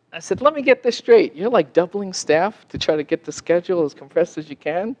 I said, let me get this straight. You're like doubling staff to try to get the schedule as compressed as you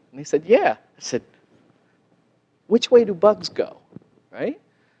can? And he said, yeah. I said, which way do bugs go, right?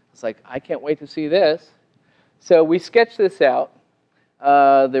 It's like, I can't wait to see this. So we sketched this out.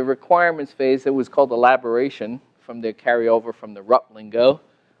 The requirements phase, it was called elaboration from the carryover from the RUP lingo.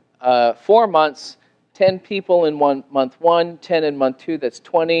 4 months, 10 people in month 1, 10 in month 2. That's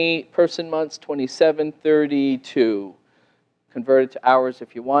 20 person months, 27, 32. Convert it to hours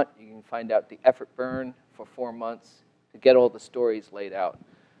if you want. You can find out the effort burn for 4 months to get all the stories laid out.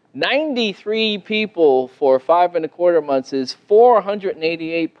 93 people for 5¼ months is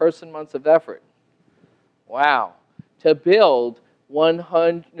 488 person months of effort. Wow. To build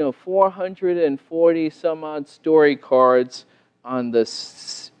 440 some odd story cards on the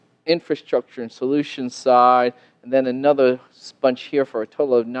infrastructure and solutions side, and then another bunch here for a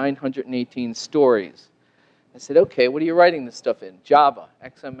total of 918 stories. I said, okay, what are you writing this stuff in? Java,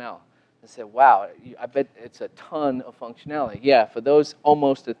 XML. I said, wow, I bet it's a ton of functionality. Yeah, for those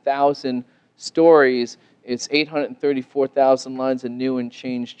almost 1,000 stories, it's 834,000 lines of new and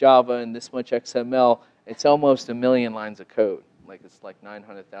changed Java and this much XML. It's almost 1 million lines of code. It's like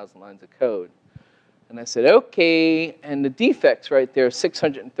 900,000 lines of code. And I said, okay, and the defects right there,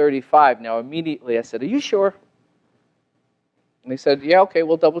 635. Now, immediately I said, are you sure? And they said, yeah, okay,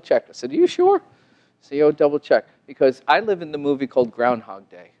 we'll double check. I said, are you sure? CEO, double check. Because I live in the movie called Groundhog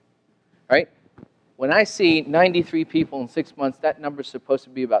Day, right? When I see 93 people in 6 months, that number's supposed to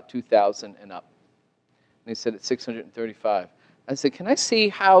be about 2,000 and up. And they said it's 635. I said, can I see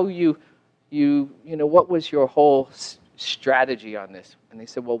how you know, what was your whole strategy on this? And they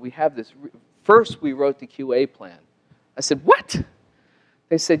said, well, we have this. First, we wrote the QA plan. I said, what?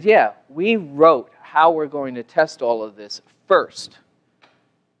 They said, yeah, we wrote how we're going to test all of this first.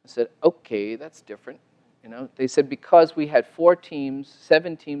 I said, okay, that's different. You know, they said because we had 4 teams,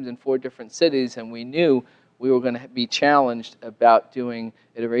 7 teams in 4 different cities, and we knew we were going to be challenged about doing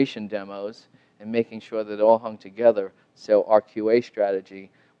iteration demos and making sure that it all hung together. So our QA strategy,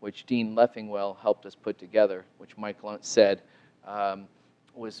 which Dean Leffingwell helped us put together, which Mike Lunt said,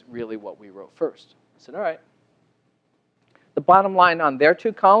 was really what we wrote first. I said, all right. The bottom line on their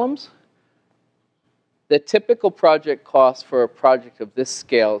 2 columns, The typical project cost for a project of this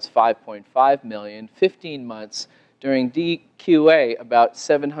scale is $5.5 million, 15 months. During DQA, about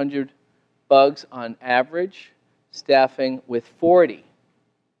 700 bugs on average. Staffing with 40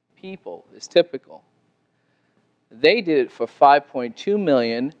 people is typical. They did it for $5.2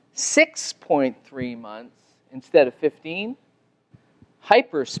 million, 6.3 months instead of 15.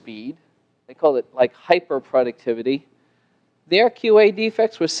 Hyper speed, they call it like hyper productivity. Their QA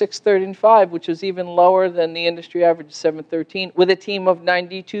defects were 635, which was even lower than the industry average of 713, with a team of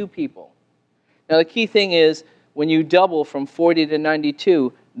 92 people. Now the key thing is, when you double from 40 to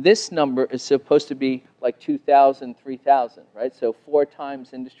 92, this number is supposed to be like 2,000, 3,000, right? So 4 times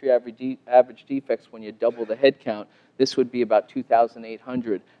industry average defects when you double the head count. This would be about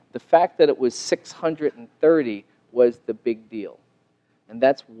 2,800. The fact that it was 630 was the big deal. And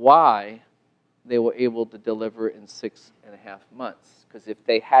that's why they were able to deliver in 6.5 months. Because if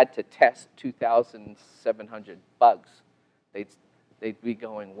they had to test 2,700 bugs, they'd be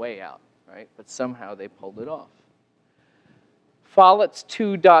going way out, right? But somehow they pulled it off. Follett's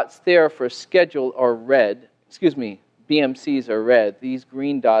 2 dots there for schedule are red. Excuse me, BMCs are red. These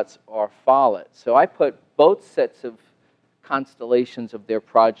green dots are Follett. So I put both sets of constellations of their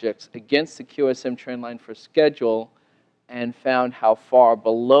projects against the QSM trend line for schedule and found how far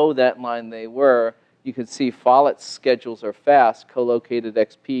below that line they were. You can see Follett's schedules are fast, co-located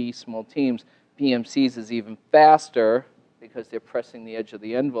XP, small teams. BMC's is even faster because they're pressing the edge of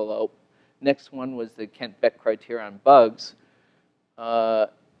the envelope. Next one was the Kent-Beck criteria on bugs.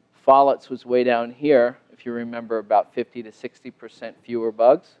 Follett's was way down here, if you remember, about 50 to 60% fewer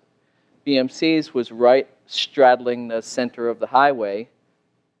bugs. BMC's was right straddling the center of the highway,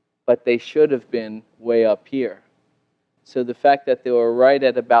 but they should have been way up here. So the fact that they were right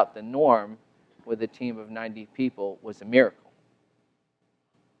at about the norm with a team of 90 people was a miracle.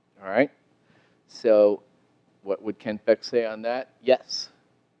 All right? So what would Kent-Beck say on that? Yes.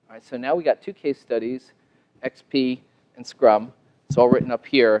 All right, so now we got 2 case studies, XP and Scrum. It's all written up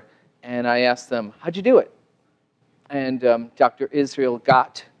here. And I asked them, how'd you do it? And Dr. Israel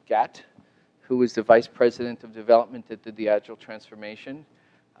Gat, who was the vice president of development that did the Agile transformation,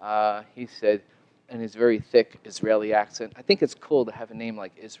 he said, in his very thick Israeli accent, I think it's cool to have a name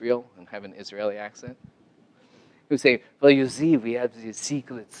like Israel and have an Israeli accent. He would say, well, you see, we have the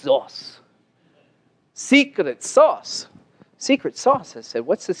secret sauce. Secret sauce. Secret sauce. I said,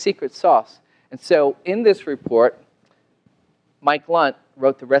 what's the secret sauce? And so in this report, Mike Lunt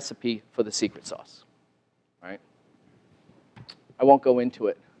wrote the recipe for the secret sauce. Right? I won't go into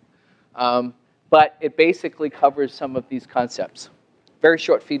it. But it basically covers some of these concepts. Very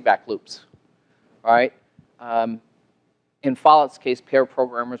short feedback loops. All right? In Follett's case, pair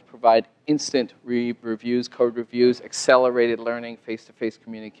programmers provide instant reviews, code reviews, accelerated learning, face-to-face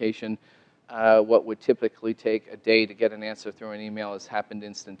communication. What would typically take a day to get an answer through an email has happened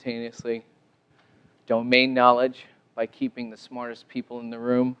instantaneously. Domain knowledge, by keeping the smartest people in the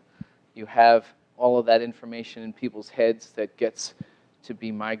room, you have all of that information in people's heads that gets to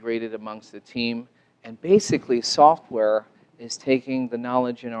be migrated amongst the team. And basically, software is taking the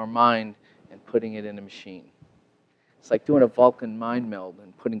knowledge in our mind and putting it in a machine. It's like doing a Vulcan mind meld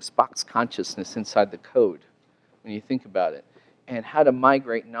and putting Spock's consciousness inside the code, when you think about it. And how to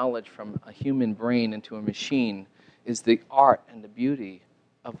migrate knowledge from a human brain into a machine is the art and the beauty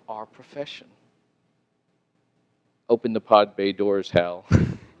of our profession. Open the pod bay doors, Hal.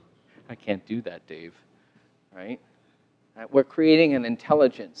 I can't do that, Dave. Right? We're creating an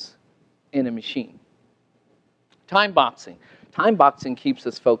intelligence in a machine. Time boxing. Time boxing keeps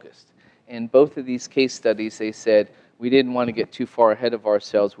us focused. In both of these case studies, they said we didn't want to get too far ahead of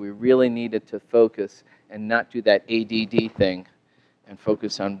ourselves. We really needed to focus and not do that ADD thing and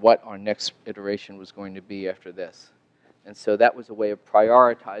focus on what our next iteration was going to be after this. And so that was a way of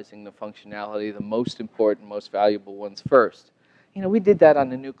prioritizing the functionality, the most important, most valuable ones first. You know, we did that on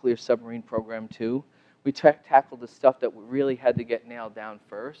the nuclear submarine program too. We tackled the stuff that we really had to get nailed down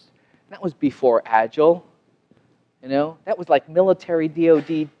first. And that was before Agile. You know, that was like military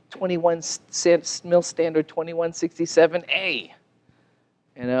DOD 21 MIL standard 2167A.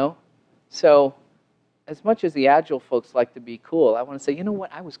 You know, so as much as the Agile folks like to be cool, I want to say, you know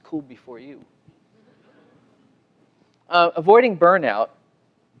what? I was cool before you. Avoiding burnout.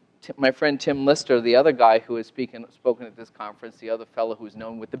 My friend Tim Lister, the other guy who has spoken at this conference, the other fellow who's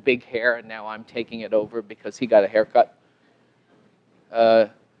known with the big hair, and now I'm taking it over because he got a haircut,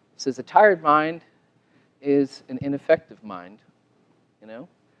 says a tired mind is an ineffective mind. You know,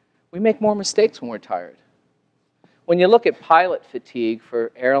 we make more mistakes when we're tired. When you look at pilot fatigue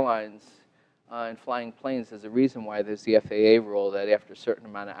for airlines and flying planes, there's a reason why there's the FAA rule that after a certain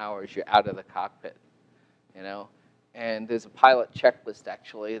amount of hours, you're out of the cockpit. you know. And there's a pilot checklist,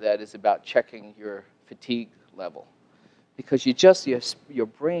 actually, that is about checking your fatigue level. Because your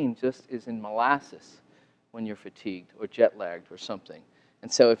brain just is in molasses when you're fatigued or jet lagged or something.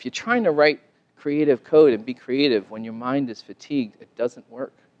 And so if you're trying to write creative code and be creative when your mind is fatigued, it doesn't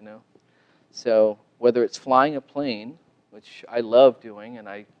work, you know. So whether it's flying a plane, which I love doing, and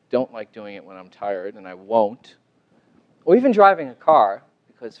I don't like doing it when I'm tired, and I won't, or even driving a car,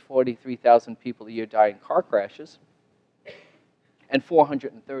 because 43,000 people a year die in car crashes, and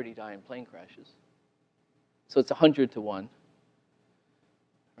 430 die in plane crashes. So it's 100 to 1,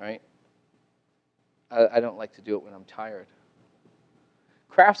 right? I don't like to do it when I'm tired.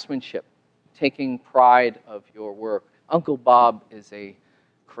 Craftsmanship, taking pride of your work. Uncle Bob is a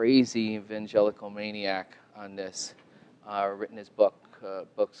crazy evangelical maniac on this. Written his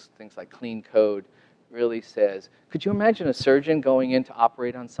books, things like Clean Code, really says, could you imagine a surgeon going in to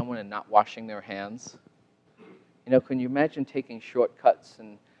operate on someone and not washing their hands? You know, can you imagine taking shortcuts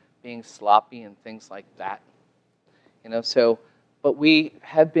and being sloppy and things like that? You know, so, but we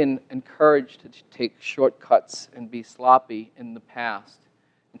have been encouraged to take shortcuts and be sloppy in the past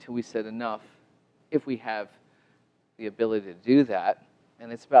until we said enough, if we have the ability to do that.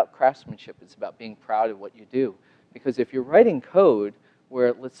 And it's about craftsmanship. It's about being proud of what you do. Because if you're writing code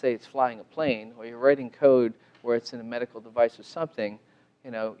where, let's say, it's flying a plane, or you're writing code where it's in a medical device or something,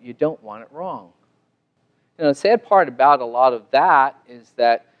 you know, you don't want it wrong. You know, the sad part about a lot of that is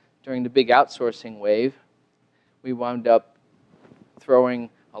that during the big outsourcing wave, we wound up throwing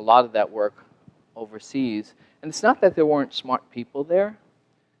a lot of that work overseas. And it's not that there weren't smart people there,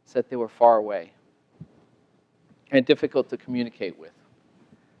 it's that they were far away and difficult to communicate with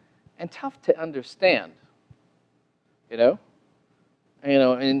and tough to understand, you know,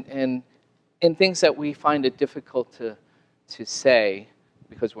 and things that we find it difficult to say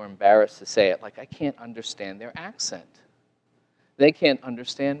because we're embarrassed to say it, like I can't understand their accent. They can't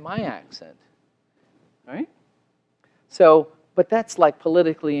understand my accent, right? So, but that's like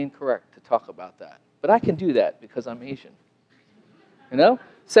politically incorrect to talk about that. But I can do that because I'm Asian, you know?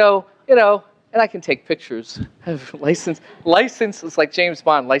 So, you know, and I can take pictures. I have license, it's like James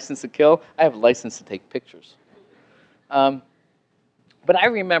Bond, license to kill. I have a license to take pictures. But I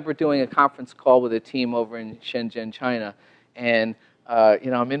remember doing a conference call with a team over in Shenzhen, China, and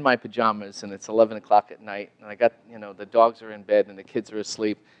you know, I'm in my pajamas, and it's 11 o'clock at night, and I got, you know, the dogs are in bed, and the kids are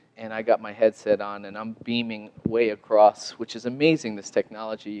asleep, and I got my headset on, and I'm beaming way across, which is amazing, this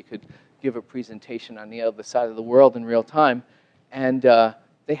technology. You could give a presentation on the other side of the world in real time, and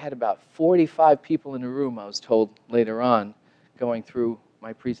they had about 45 people in the room, I was told later on, going through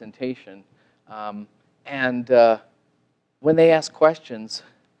my presentation. When they asked questions,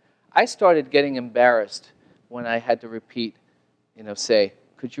 I started getting embarrassed when I had to repeat, you know, say,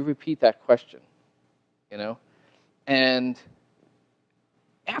 could you repeat that question, you know? And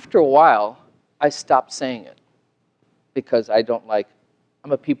after a while, I stopped saying it because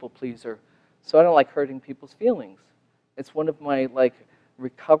I'm a people pleaser, so I don't like hurting people's feelings. It's one of my, like,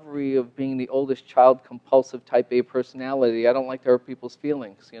 recovery of being the oldest child, compulsive type A personality. I don't like to hurt people's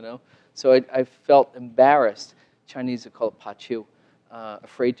feelings, you know? So I felt embarrassed. Chinese would call it pachu,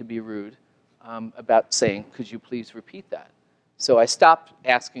 afraid to be rude, about saying, could you please repeat that? So I stopped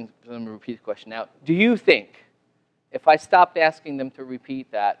asking them to repeat the question. Now, do you think if I stopped asking them to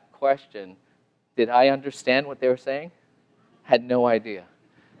repeat that question, did I understand what they were saying? Had no idea.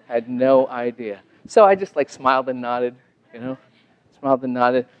 Had no idea. So I just like smiled and nodded, you know? Smiled and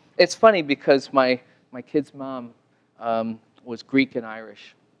nodded. It's funny because my kid's mom was Greek and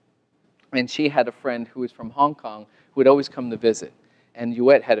Irish. And she had a friend who was from Hong Kong who would always come to visit. And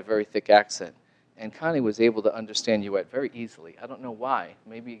Yuet had a very thick accent. And Connie was able to understand Yuet very easily. I don't know why.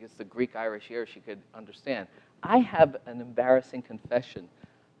 Maybe it's the Greek-Irish air she could understand. I have an embarrassing confession.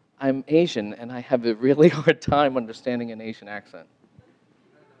 I'm Asian, and I have a really hard time understanding an Asian accent.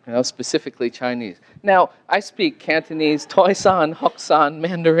 You know, specifically Chinese. Now, I speak Cantonese, Toisan, Hokkien,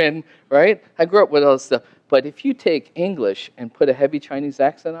 Mandarin, right? I grew up with all this stuff. But if you take English and put a heavy Chinese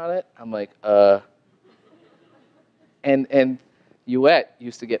accent on it, I'm like, And Yuet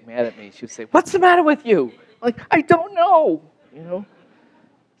used to get mad at me. She would say, what's the matter with you? I'm like, I don't know, you know?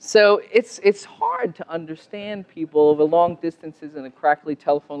 So it's hard to understand people over long distances in a crackly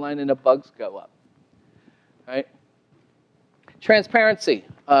telephone line and the bugs go up, right? Transparency.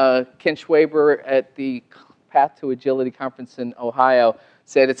 Ken Schwaber at the Path to Agility conference in Ohio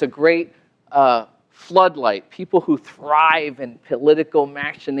said it's a great floodlight. People who thrive in political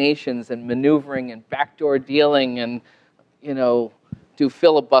machinations and maneuvering and backdoor dealing and, you know, do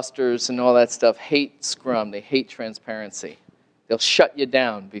filibusters and all that stuff hate Scrum. They hate transparency. They'll shut you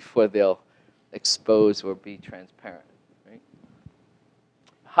down before they'll expose or be transparent. Right?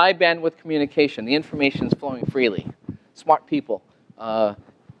 High bandwidth communication. The information is flowing freely. Smart people.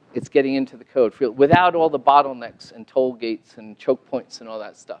 It's getting into the code without all the bottlenecks and toll gates and choke points and all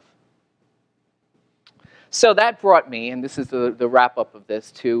that stuff. So that brought me, and this is the wrap-up of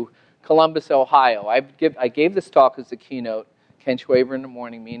this, to Columbus, Ohio. I gave this talk as a keynote, Ken Schwaber in the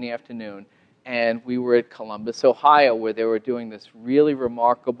morning, me in the afternoon, and we were at Columbus, Ohio, where they were doing this really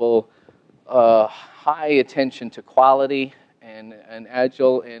remarkable high attention to quality and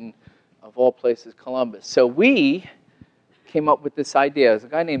agile in, of all places, Columbus. So we came up with this idea. There's a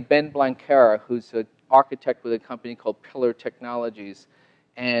guy named Ben Blanquera, who's an architect with a company called Pillar Technologies,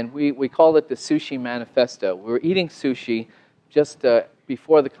 and we called it the Sushi Manifesto. We were eating sushi just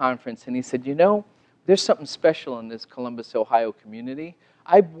before the conference, and he said, you know, there's something special in this Columbus, Ohio community.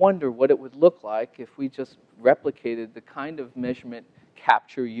 I wonder what it would look like if we just replicated the kind of measurement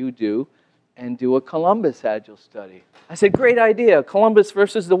capture you do and do a Columbus Agile study. I said, great idea, Columbus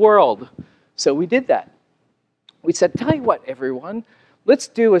versus the world. So we did that. We said, tell you what, everyone, let's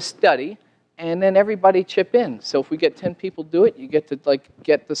do a study, and then everybody chip in. So if we get 10 people do it, you get to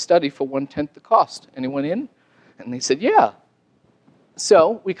get the study for 1/10 the cost. Anyone in? And they said, yeah.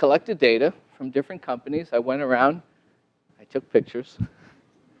 So we collected data from different companies. I went around. I took pictures.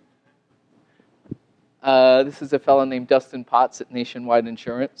 This is a fellow named Dustin Potts at Nationwide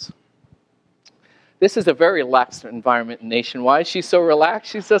Insurance. This is a very relaxed environment in Nationwide. She's so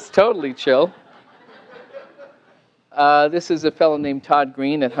relaxed, she's just totally chill. This is a fellow named Todd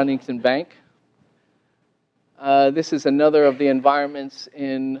Green at Huntington Bank. This is another of the environments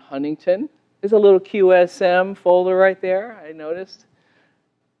in Huntington. There's a little QSM folder right there, I noticed.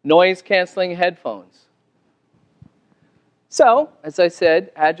 Noise-canceling headphones. So, as I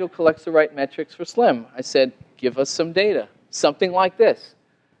said, Agile collects the right metrics for Slim. I said, give us some data, something like this.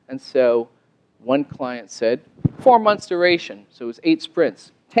 And so one client said, 4 months duration, so it was 8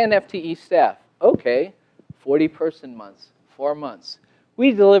 sprints, 10 FTE staff. Okay. 40-person months, 4 months.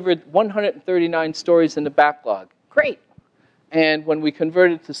 We delivered 139 stories in the backlog. Great. And when we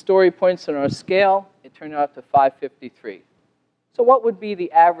converted to story points on our scale, it turned out to 553. So what would be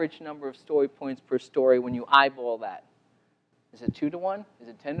the average number of story points per story when you eyeball that? Is it 2 to 1? Is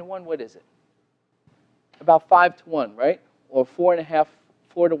it 10 to 1? What is it? About 5 to 1, right? Or 4.5,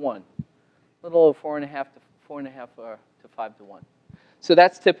 4 to 1. A little over 4.5 to 5 to 1. So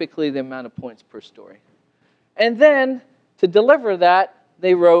that's typically the amount of points per story. And then, to deliver that,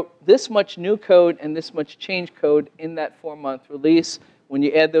 they wrote this much new code and this much change code in that 4-month release. When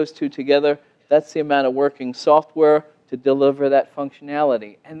you add those two together, that's the amount of working software to deliver that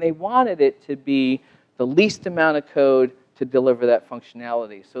functionality. And they wanted it to be the least amount of code to deliver that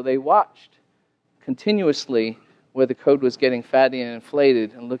functionality. So they watched continuously where the code was getting fatty and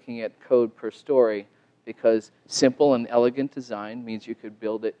inflated and looking at code per story, because simple and elegant design means you could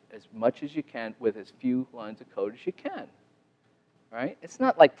build it as much as you can with as few lines of code as you can. Right? It's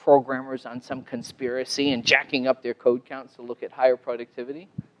not like programmers on some conspiracy and jacking up their code counts to look at higher productivity.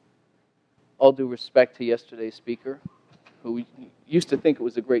 All due respect to yesterday's speaker, who used to think it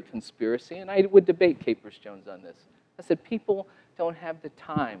was a great conspiracy, and I would debate Capers Jones on this. I said, people don't have the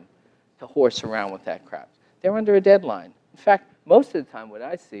time to horse around with that crap. They're under a deadline. In fact, most of the time what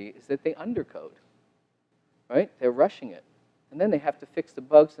I see is that they undercode. Right? They're rushing it. And then they have to fix the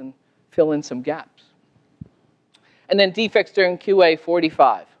bugs and fill in some gaps. And then defects during QA,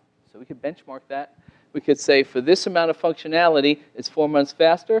 45. So we could benchmark that. We could say for this amount of functionality, it's 4 months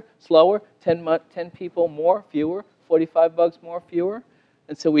faster, slower, 10 people more, fewer, 45 bugs more, fewer.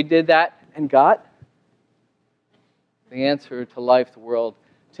 And so we did that and got the answer to life, the world,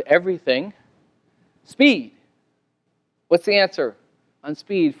 to everything. Speed. What's the answer on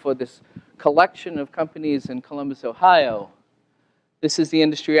speed for this collection of companies in Columbus, Ohio? This is the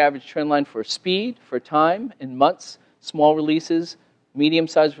industry average trend line for speed, for time, in months, small releases,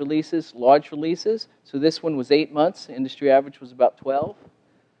 medium-sized releases, large releases. So this one was 8 months. The industry average was about 12.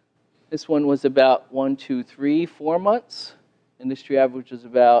 This one was about 1, 2, 3, 4 months. Industry average was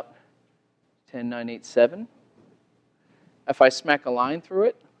about 10, 9, 8, 7. If I smack a line through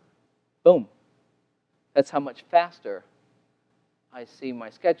it, boom. That's how much faster I see my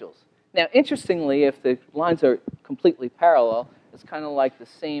schedules. Now, interestingly, if the lines are completely parallel, it's kind of like the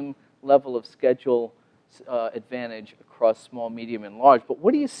same level of schedule advantage across small, medium, and large. But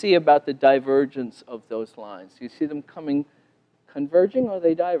what do you see about the divergence of those lines? Do you see them converging, or are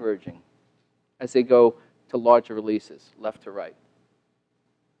they diverging as they go to larger releases, left to right?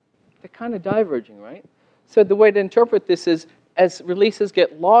 They're kind of diverging, right? So the way to interpret this is, as releases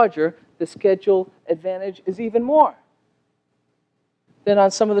get larger, the schedule advantage is even more. than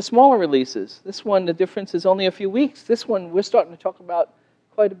on some of the smaller releases. This one, the difference is only a few weeks. This one, we're starting to talk about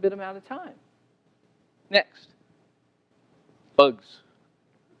quite a bit amount of time. Next, bugs.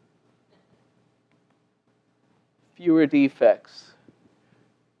 Fewer defects.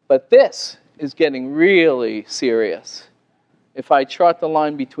 But this is getting really serious. If I chart the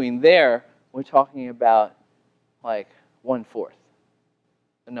line between there, we're talking about like 1/4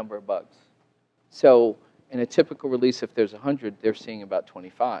 the number of bugs. So in a typical release, if there's 100, they're seeing about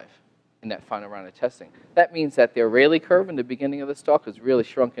 25 in that final round of testing. That means that their Rayleigh curve in the beginning of the stalk is really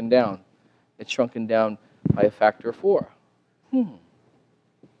shrunken down. It's shrunken down by a factor of 4.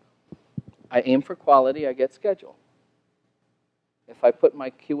 I aim for quality, I get schedule. If I put my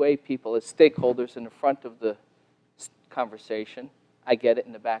QA people as stakeholders in the front of the conversation, I get it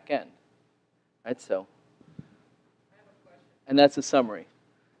in the back end. Right, so. And that's a summary.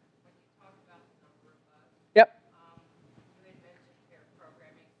 When you talk about the number of bugs, yep. You had mentioned pair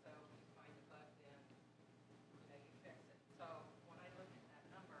programming, so you find a bug, then you fix it. So when I look at that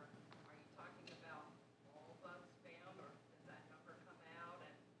number, are you talking about all bugs found, or does that number come out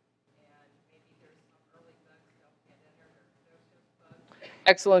and maybe there's some early bugs don't get entered, or there's just bugs?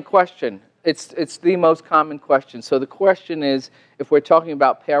 Excellent question. It's the most common question. So the question is, if we're talking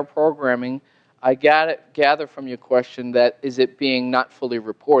about pair programming, I gather from your question that is it being not fully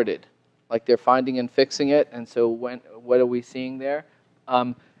reported? Like they're finding and fixing it, and so what are we seeing there?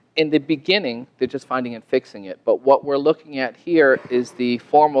 In the beginning, they're just finding and fixing it. But what we're looking at here is the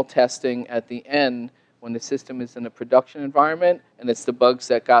formal testing at the end when the system is in a production environment, and it's the bugs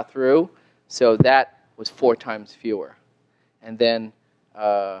that got through. So that was 4 times fewer. And then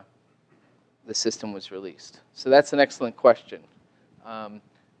the system was released. So that's an excellent question.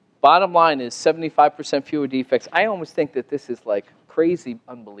 Bottom line is 75% fewer defects. I almost think that this is like crazy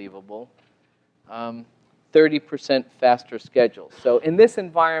unbelievable. 30% faster schedule. So in this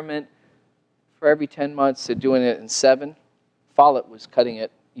environment, for every 10 months, they're doing it in 7. Follett was cutting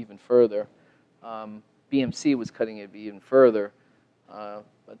it even further. BMC was cutting it even further.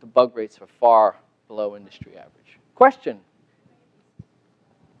 But the bug rates are far below industry average. Question?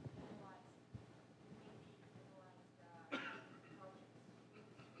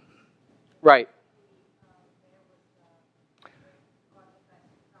 Right.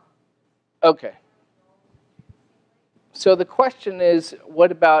 Okay. So the question is,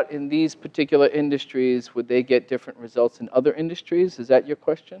 what about in these particular industries? Would they get different results in other industries? Is that your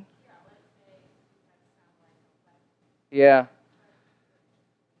question? Yeah.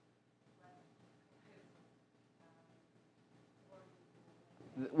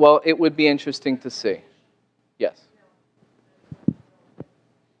 Well, it would be interesting to see. Yes.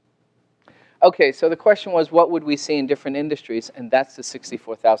 Okay, so the question was, what would we see in different industries? And that's the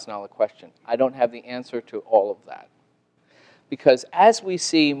 $64,000 question. I don't have the answer to all of that. Because as we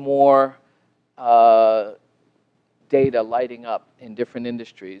see more data lighting up in different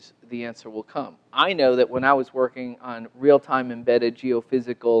industries, the answer will come. I know that when I was working on real-time embedded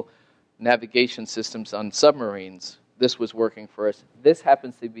geophysical navigation systems on submarines, this was working for us. This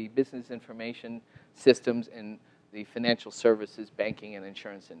happens to be business information systems in the financial services, banking, and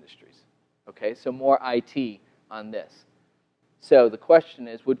insurance industries. Okay, so more IT on this. So the question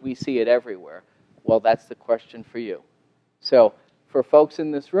is, would we see it everywhere? Well, that's the question for you. So for folks in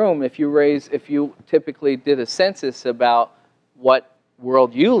this room, if you typically did a census about what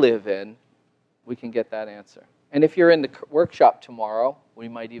world you live in, we can get that answer. And if you're in the workshop tomorrow, we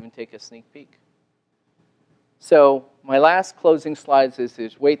might even take a sneak peek. So my last closing slides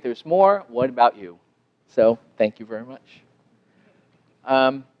is, wait, there's more. What about you? So thank you very much.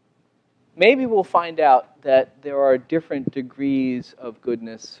 Maybe we'll find out that there are different degrees of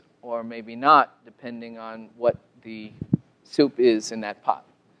goodness, or maybe not, depending on what the soup is in that pot.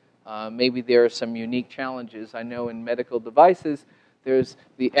 Maybe there are some unique challenges. I know in medical devices, there's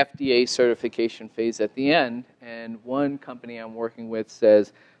the FDA certification phase at the end, and one company I'm working with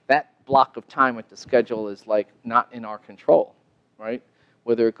says that block of time with the schedule is like not in our control, right?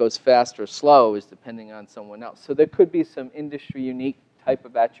 Whether it goes fast or slow is depending on someone else. So there could be some industry unique type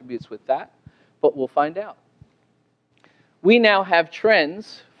of attributes with that, but we'll find out. We now have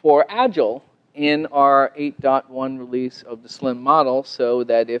trends for Agile in our 8.1 release of the Slim model, so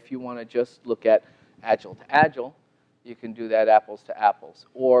that if you want to just look at Agile to Agile, you can do that apples to apples,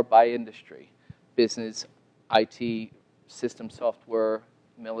 or by industry, business, IT, system software,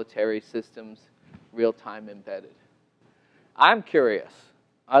 military systems, real-time embedded. I'm curious.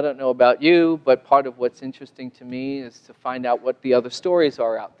 I don't know about you, but part of what's interesting to me is to find out what the other stories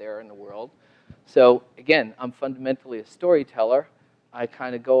are out there in the world. So again, I'm fundamentally a storyteller. I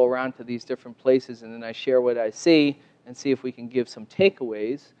kind of go around to these different places and then I share what I see, and see if we can give some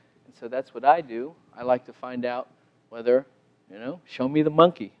takeaways. And so that's what I do. I like to find out whether, show me the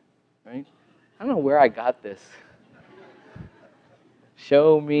monkey, right? I don't know where I got this.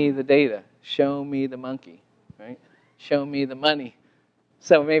 Show me the data. Show me the monkey, right? Show me the money.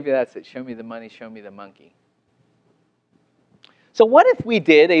 So maybe that's it. Show me the money, show me the monkey. So what if we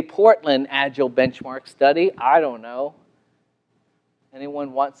did a Portland Agile benchmark study? I don't know.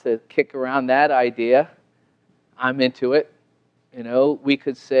 Anyone wants to kick around that idea? I'm into it. We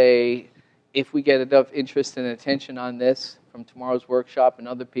could say, if we get enough interest and attention on this from tomorrow's workshop and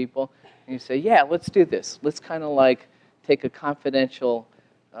other people, and you say, yeah, let's do this. Let's kind of like take a confidential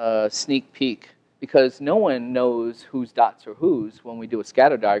sneak peek, because no one knows whose dots are whose when we do a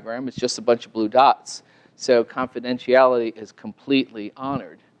scatter diagram. It's just a bunch of blue dots. So confidentiality is completely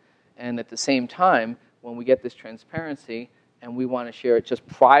honored. And at the same time, when we get this transparency and we want to share it just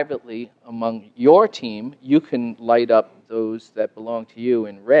privately among your team, you can light up those that belong to you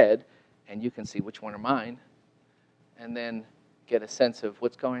in red, and you can see which one are mine, and then get a sense of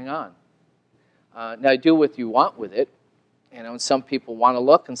what's going on. Now, do what you want with it. And some people want to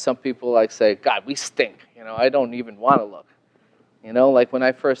look, and some people say, God, we stink. I don't even want to look. Like when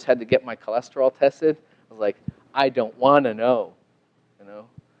I first had to get my cholesterol tested, I was like, I don't want to know.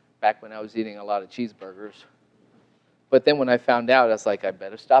 Back when I was eating a lot of cheeseburgers. But then when I found out, I was like, I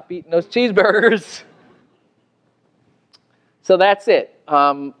better stop eating those cheeseburgers. So that's it.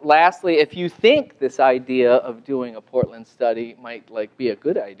 Lastly, if you think this idea of doing a Portland study might be a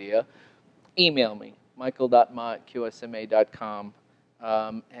good idea, email me, michael.ma@qsma.com,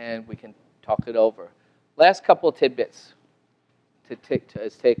 and we can talk it over. Last couple of tidbits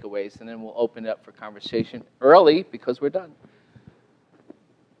as takeaways, and then we'll open it up for conversation early because we're done.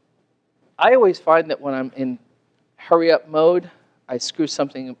 I always find that when I'm in hurry-up mode, I screw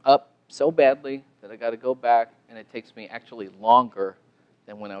something up so badly that I got to go back, and it takes me actually longer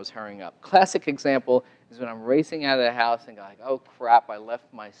than when I was hurrying up. Classic example is when I'm racing out of the house and go like, oh crap, I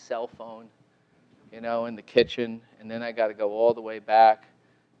left my cell phone, in the kitchen, and then I got to go all the way back,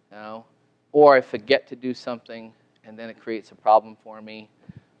 or I forget to do something, and then it creates a problem for me.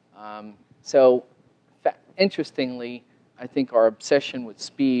 So, interestingly, I think our obsession with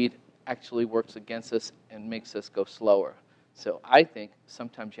speed actually works against us and makes us go slower. So I think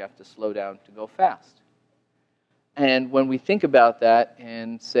sometimes you have to slow down to go fast. And when we think about that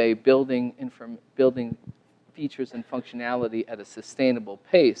and say building features and functionality at a sustainable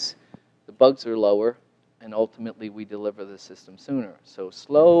pace, the bugs are lower, and ultimately we deliver the system sooner. So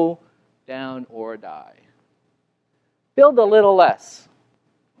slow down or die. Build a little less.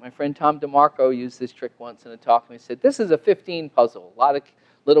 My friend Tom DeMarco used this trick once in a talk, and he said, this is a 15 puzzle. A lot of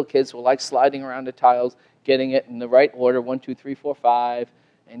little kids will like sliding around the tiles, getting it in the right order, 1, 2, 3, 4, 5,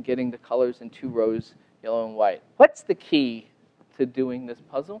 and getting the colors in 2 rows, yellow and white. What's the key to doing this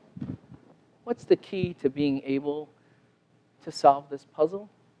puzzle? What's the key to being able to solve this puzzle?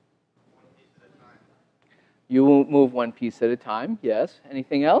 You won't move one piece at a time, yes.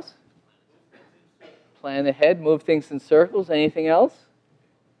 Anything else? Plan ahead, move things in circles. Anything else?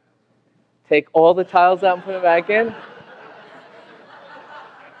 Take all the tiles out and put them back in.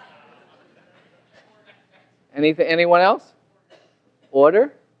 Anyone else?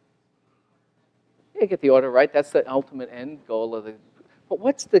 Order? Yeah, get the order right. That's the ultimate end goal of the. But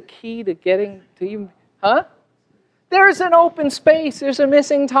what's the key to getting to even? Huh? There's an open space. There's a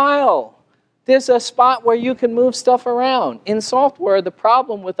missing tile. There's a spot where you can move stuff around. In software, the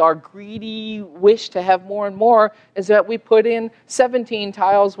problem with our greedy wish to have more and more is that we put in 17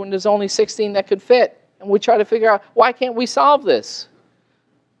 tiles when there's only 16 that could fit. And we try to figure out, why can't we solve this?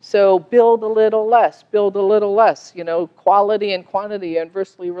 So build a little less, build a little less. Quality and quantity are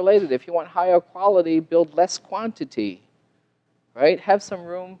inversely related. If you want higher quality, build less quantity, right? Have some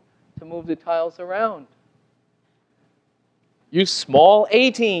room to move the tiles around. Use small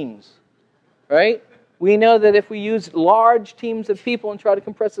A teams, right? We know that if we use large teams of people and try to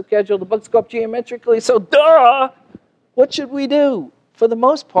compress the schedule, the bugs go up geometrically. So duh, what should we do? For the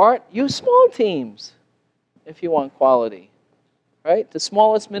most part, use small teams if you want quality. Right? The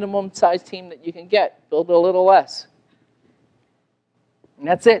smallest minimum size team that you can get. Build a little less. And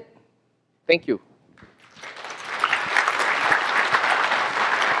that's it. Thank you.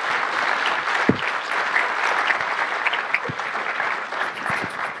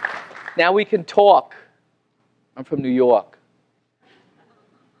 Now we can talk. I'm from New York.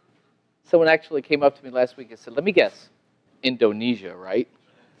 Someone actually came up to me last week and said, let me guess, Indonesia, right?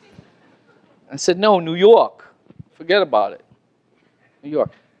 I said, no, New York. Forget about it. New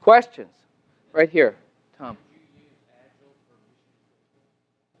York. Questions? Right here. Tom.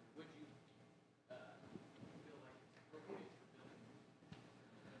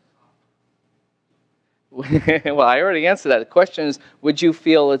 Well, I already answered that. The question is, would you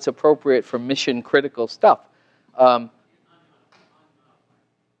feel it's appropriate for mission critical stuff? Um,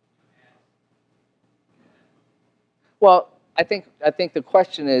 well, I think the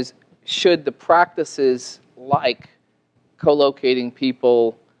question is, should the practices like co-locating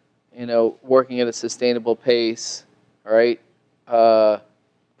people, working at a sustainable pace, all right,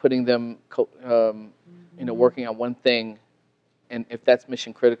 putting them, working on one thing, and if that's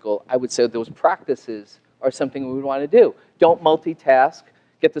mission critical, I would say those practices are something we would want to do. Don't multitask.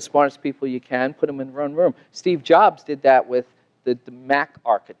 Get the smartest people you can. Put them in one room. Steve Jobs did that with the Mac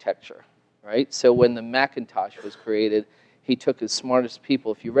architecture, right? So when the Macintosh was created, he took his smartest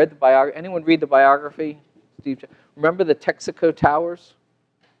people. If you read the biography, anyone read the biography? Steve Jobs? Remember the Texaco Towers,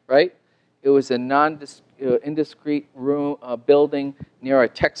 right? It was a indiscreet room, building near a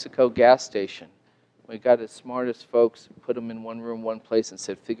Texaco gas station. We got his smartest folks, put them in one room, one place, and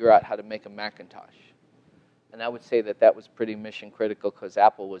said, figure out how to make a Macintosh. And I would say that that was pretty mission critical because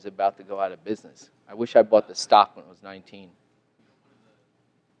Apple was about to go out of business. I wish I bought the stock when it was 19.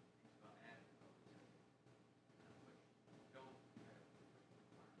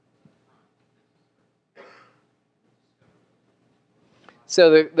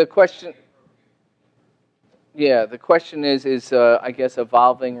 So the question, yeah, the question is I guess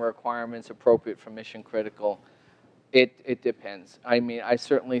evolving requirements appropriate for mission critical. It depends. I mean, I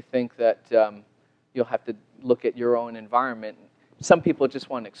certainly think that you'll have to look at your own environment. Some people just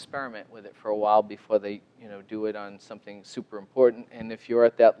want to experiment with it for a while before they do it on something super important. And if you're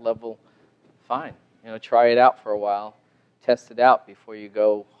at that level, fine. Try it out for a while, test it out before you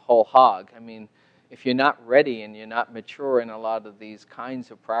go whole hog. I mean, if you're not ready and you're not mature in a lot of these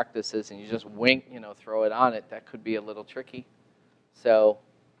kinds of practices and you just throw it on it, that could be a little tricky. So,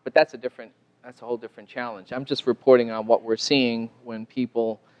 but that's a whole different challenge. I'm just reporting on what we're seeing when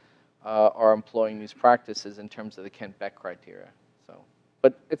people are employing these practices in terms of the Kent-Beck criteria. So,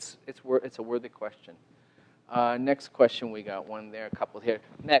 but it's a worthy question. Next question, we got one there, a couple here.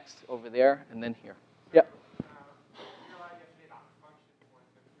 Next, over there, and then here. Yep.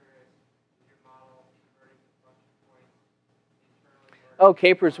 Oh,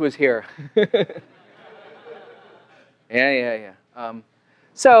 Capers was here. Yeah.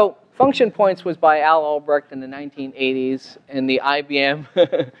 So function points was by Al Albrecht in the 1980s, and the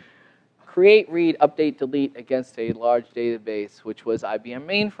IBM create, read, update, delete against a large database, which was IBM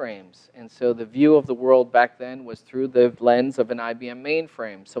mainframes. And so the view of the world back then was through the lens of an IBM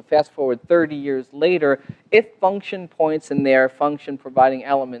mainframe. So fast forward 30 years later, if function points and their function providing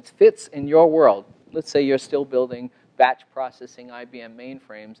elements fits in your world, let's say you're still building batch processing IBM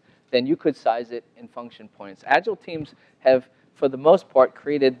mainframes, then you could size it in function points. Agile teams have, for the most part,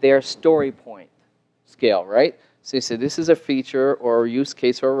 created their story point scale, right? So you say this is a feature or a use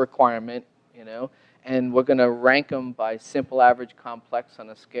case or a requirement, and we're going to rank them by simple, average, complex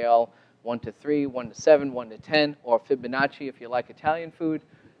on a scale 1 to 3, 1 to 7, 1 to 10, or Fibonacci if you like Italian food,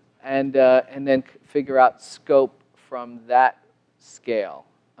 and then figure out scope from that scale.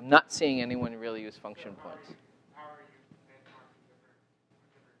 I'm not seeing anyone really use function points.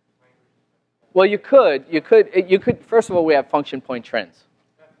 Well, you could. First of all, we have function point trends.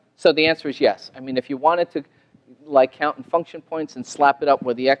 So the answer is yes. I mean, if you wanted to count in function points and slap it up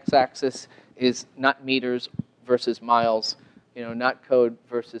where the x-axis is not meters versus miles, not code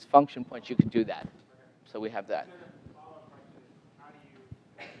versus function points, you could do that. So we have that.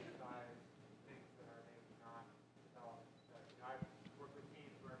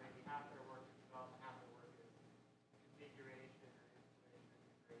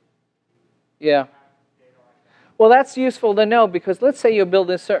 Yeah. Well, that's useful to know because let's say you build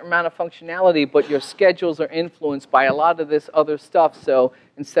a certain amount of functionality, but your schedules are influenced by a lot of this other stuff. So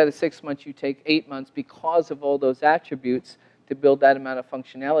instead of 6 months, you take 8 months because of all those attributes to build that amount of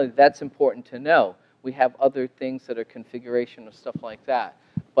functionality. That's important to know. We have other things that are configuration or stuff like that.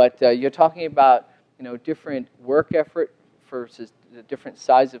 But you're talking about different work effort versus the different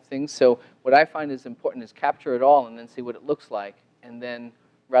size of things. So what I find is important is capture it all and then see what it looks like, and then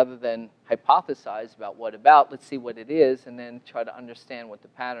rather than hypothesize about let's see what it is, and then try to understand what the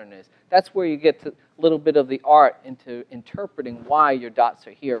pattern is. That's where you get to a little bit of the art into interpreting why your dots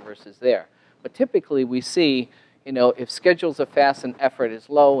are here versus there. But typically we see, if schedules are fast and effort is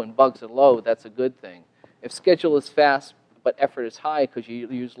low and bugs are low, that's a good thing. If schedule is fast but effort is high because you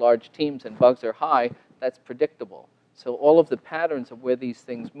use large teams and bugs are high, that's predictable. So all of the patterns of where these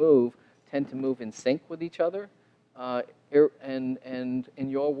things move tend to move in sync with each other. And in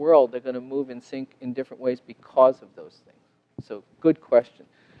your world, they're going to move in sync in different ways because of those things. So good question.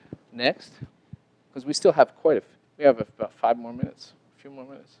 Next, because we still have we have about 5 more minutes, a few more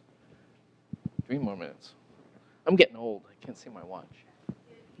minutes. If 3 more minutes. I'm getting old. I can't see my watch.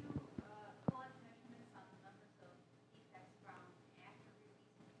 Did you collect measurements on the numbers of defects found after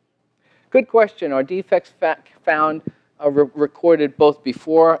release? Good question. Are defects found recorded both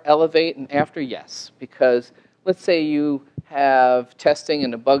before Elevate and after? Yes, because let's say you have testing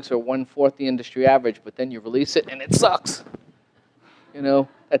and the bugs are 1/4 the industry average, but then you release it and it sucks. You know,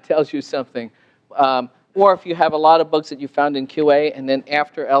 that tells you something. Or if you have a lot of bugs that you found in QA and then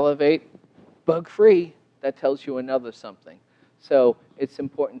after Elevate, bug-free, that tells you another something. So it's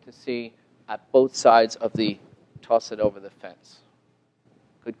important to see at both sides of the toss it over the fence.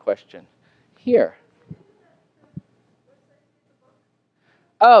 Good question. Here.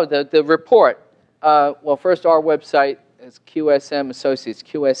 Oh, the report. Well, first our website is QSM Associates,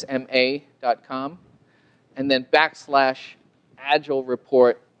 QSMA.com, and then / Agile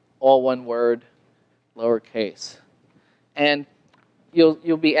Report, all one word, lowercase. And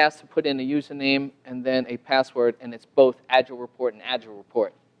you'll be asked to put in a username and then a password, and it's both Agile Report and Agile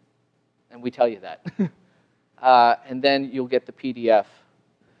Report. And we tell you that. And then you'll get the PDF.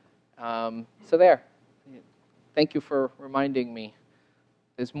 So there. Thank you for reminding me.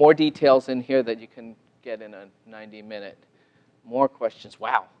 There's more details in here that you can get in a 90-minute. More questions.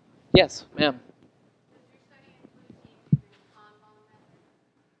 Wow. Yes, ma'am.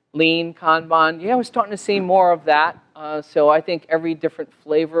 Lean, Kanban. Yeah, we're starting to see more of that. So I think every different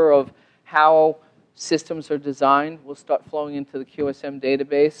flavor of how systems are designed will start flowing into the QSM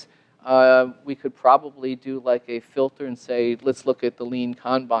database. We could probably do like a filter and say, let's look at the lean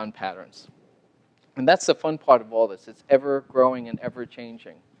Kanban patterns. And that's the fun part of all this. It's ever growing and ever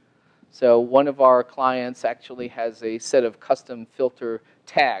changing. So one of our clients actually has a set of custom filter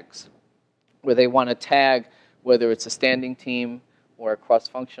tags where they want to tag whether it's a standing team or a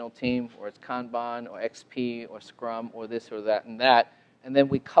cross-functional team, or it's Kanban, or XP, or Scrum, or this, or that, and that. And then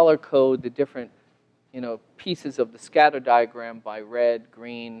we color code the different pieces of the scatter diagram by red,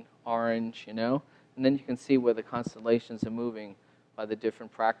 green, orange, And then you can see where the constellations are moving by the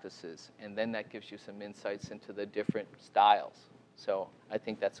different practices. And then that gives you some insights into the different styles. So I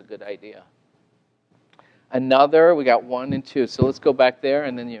think that's a good idea. Another, we got 1 and 2. So let's go back there,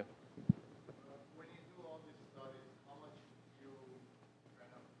 and then you. When you do all these studies, how much do you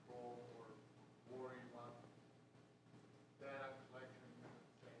kind of go or worry about data collection?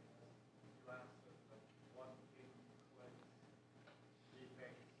 Say, you answered like one thing collects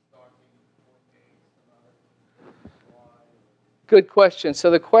defects starting point A, another Y. Good question. So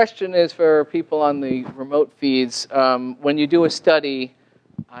the question is for people on the remote feeds, when you do a study,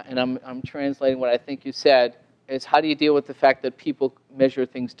 and I'm translating what I think you said, is how do you deal with the fact that people measure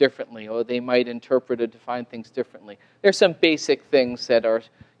things differently, or they might interpret or define things differently? There's some basic things that are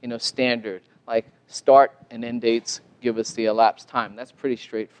standard, like start and end dates give us the elapsed time. That's pretty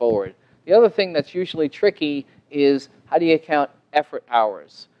straightforward. The other thing that's usually tricky is how do you count effort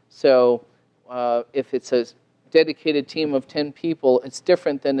hours? So if it's a dedicated team of 10 people, it's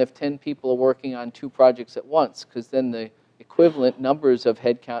different than if 10 people are working on 2 projects at once, because then the equivalent numbers of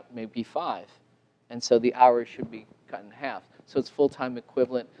headcount may be 5. And so the hours should be cut in half. So it's full-time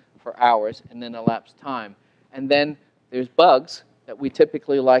equivalent for hours and then elapsed time. And then there's bugs that we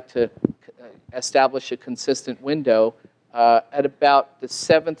typically like to establish a consistent window at about the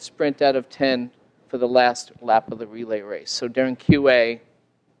 7th sprint out of 10 for the last lap of the relay race. So during QA,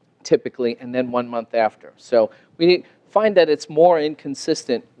 typically, and then 1 month after. So we find that it's more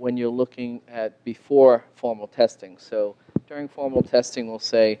inconsistent when you're looking at before formal testing. So during formal testing, we'll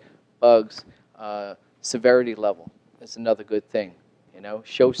say bugs, severity level is another good thing.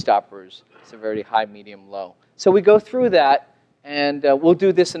 Showstoppers, severity high, medium, low. So we go through that, and we'll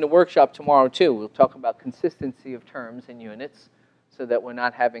do this in the workshop tomorrow too. We'll talk about consistency of terms and units so that we're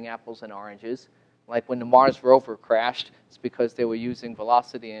not having apples and oranges. Like when the Mars rover crashed, it's because they were using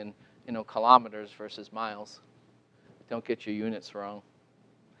velocity in kilometers versus miles. Don't get your units wrong.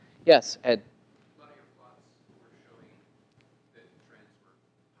 Yes, Ed. A lot of your plots were showing that trends were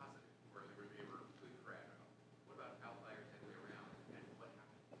positive, where they were completely correct. What about outliers the other way around, and what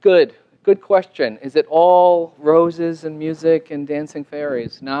happened? Good question. Is it all roses and music and dancing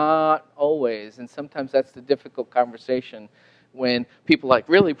fairies? Not always, and sometimes that's the difficult conversation when people are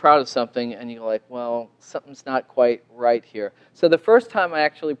really proud of something and you're like, well, something's not quite right here. So the first time I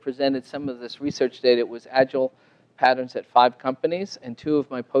actually presented some of this research data, it was Agile patterns at 5 companies, and 2 of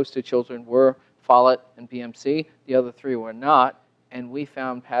my poster children were Follett and BMC. The other 3 were not, and we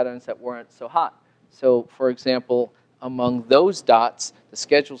found patterns that weren't so hot. So for example, among those dots, the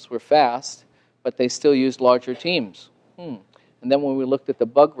schedules were fast, but they still used larger teams. And then when we looked at the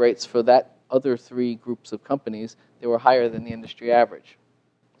bug rates for that other 3 groups of companies, they were higher than the industry average.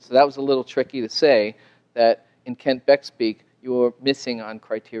 So that was a little tricky to say that in Kent Beck speak, you were missing on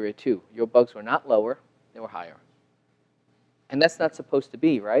criteria 2. Your bugs were not lower, they were higher. And that's not supposed to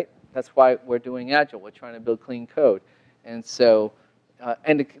be, right? That's why we're doing Agile. We're trying to build clean code. And so,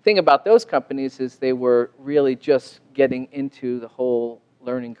 and the thing about those companies is they were really just getting into the whole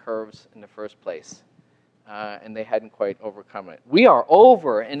learning curves in the first place. And they hadn't quite overcome it. We are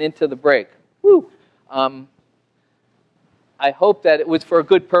over and into the break. Woo! I hope that it was for a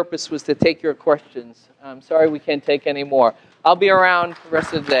good purpose, was to take your questions. I'm sorry we can't take any more. I'll be around the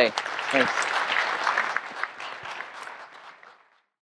rest of the day. Thanks.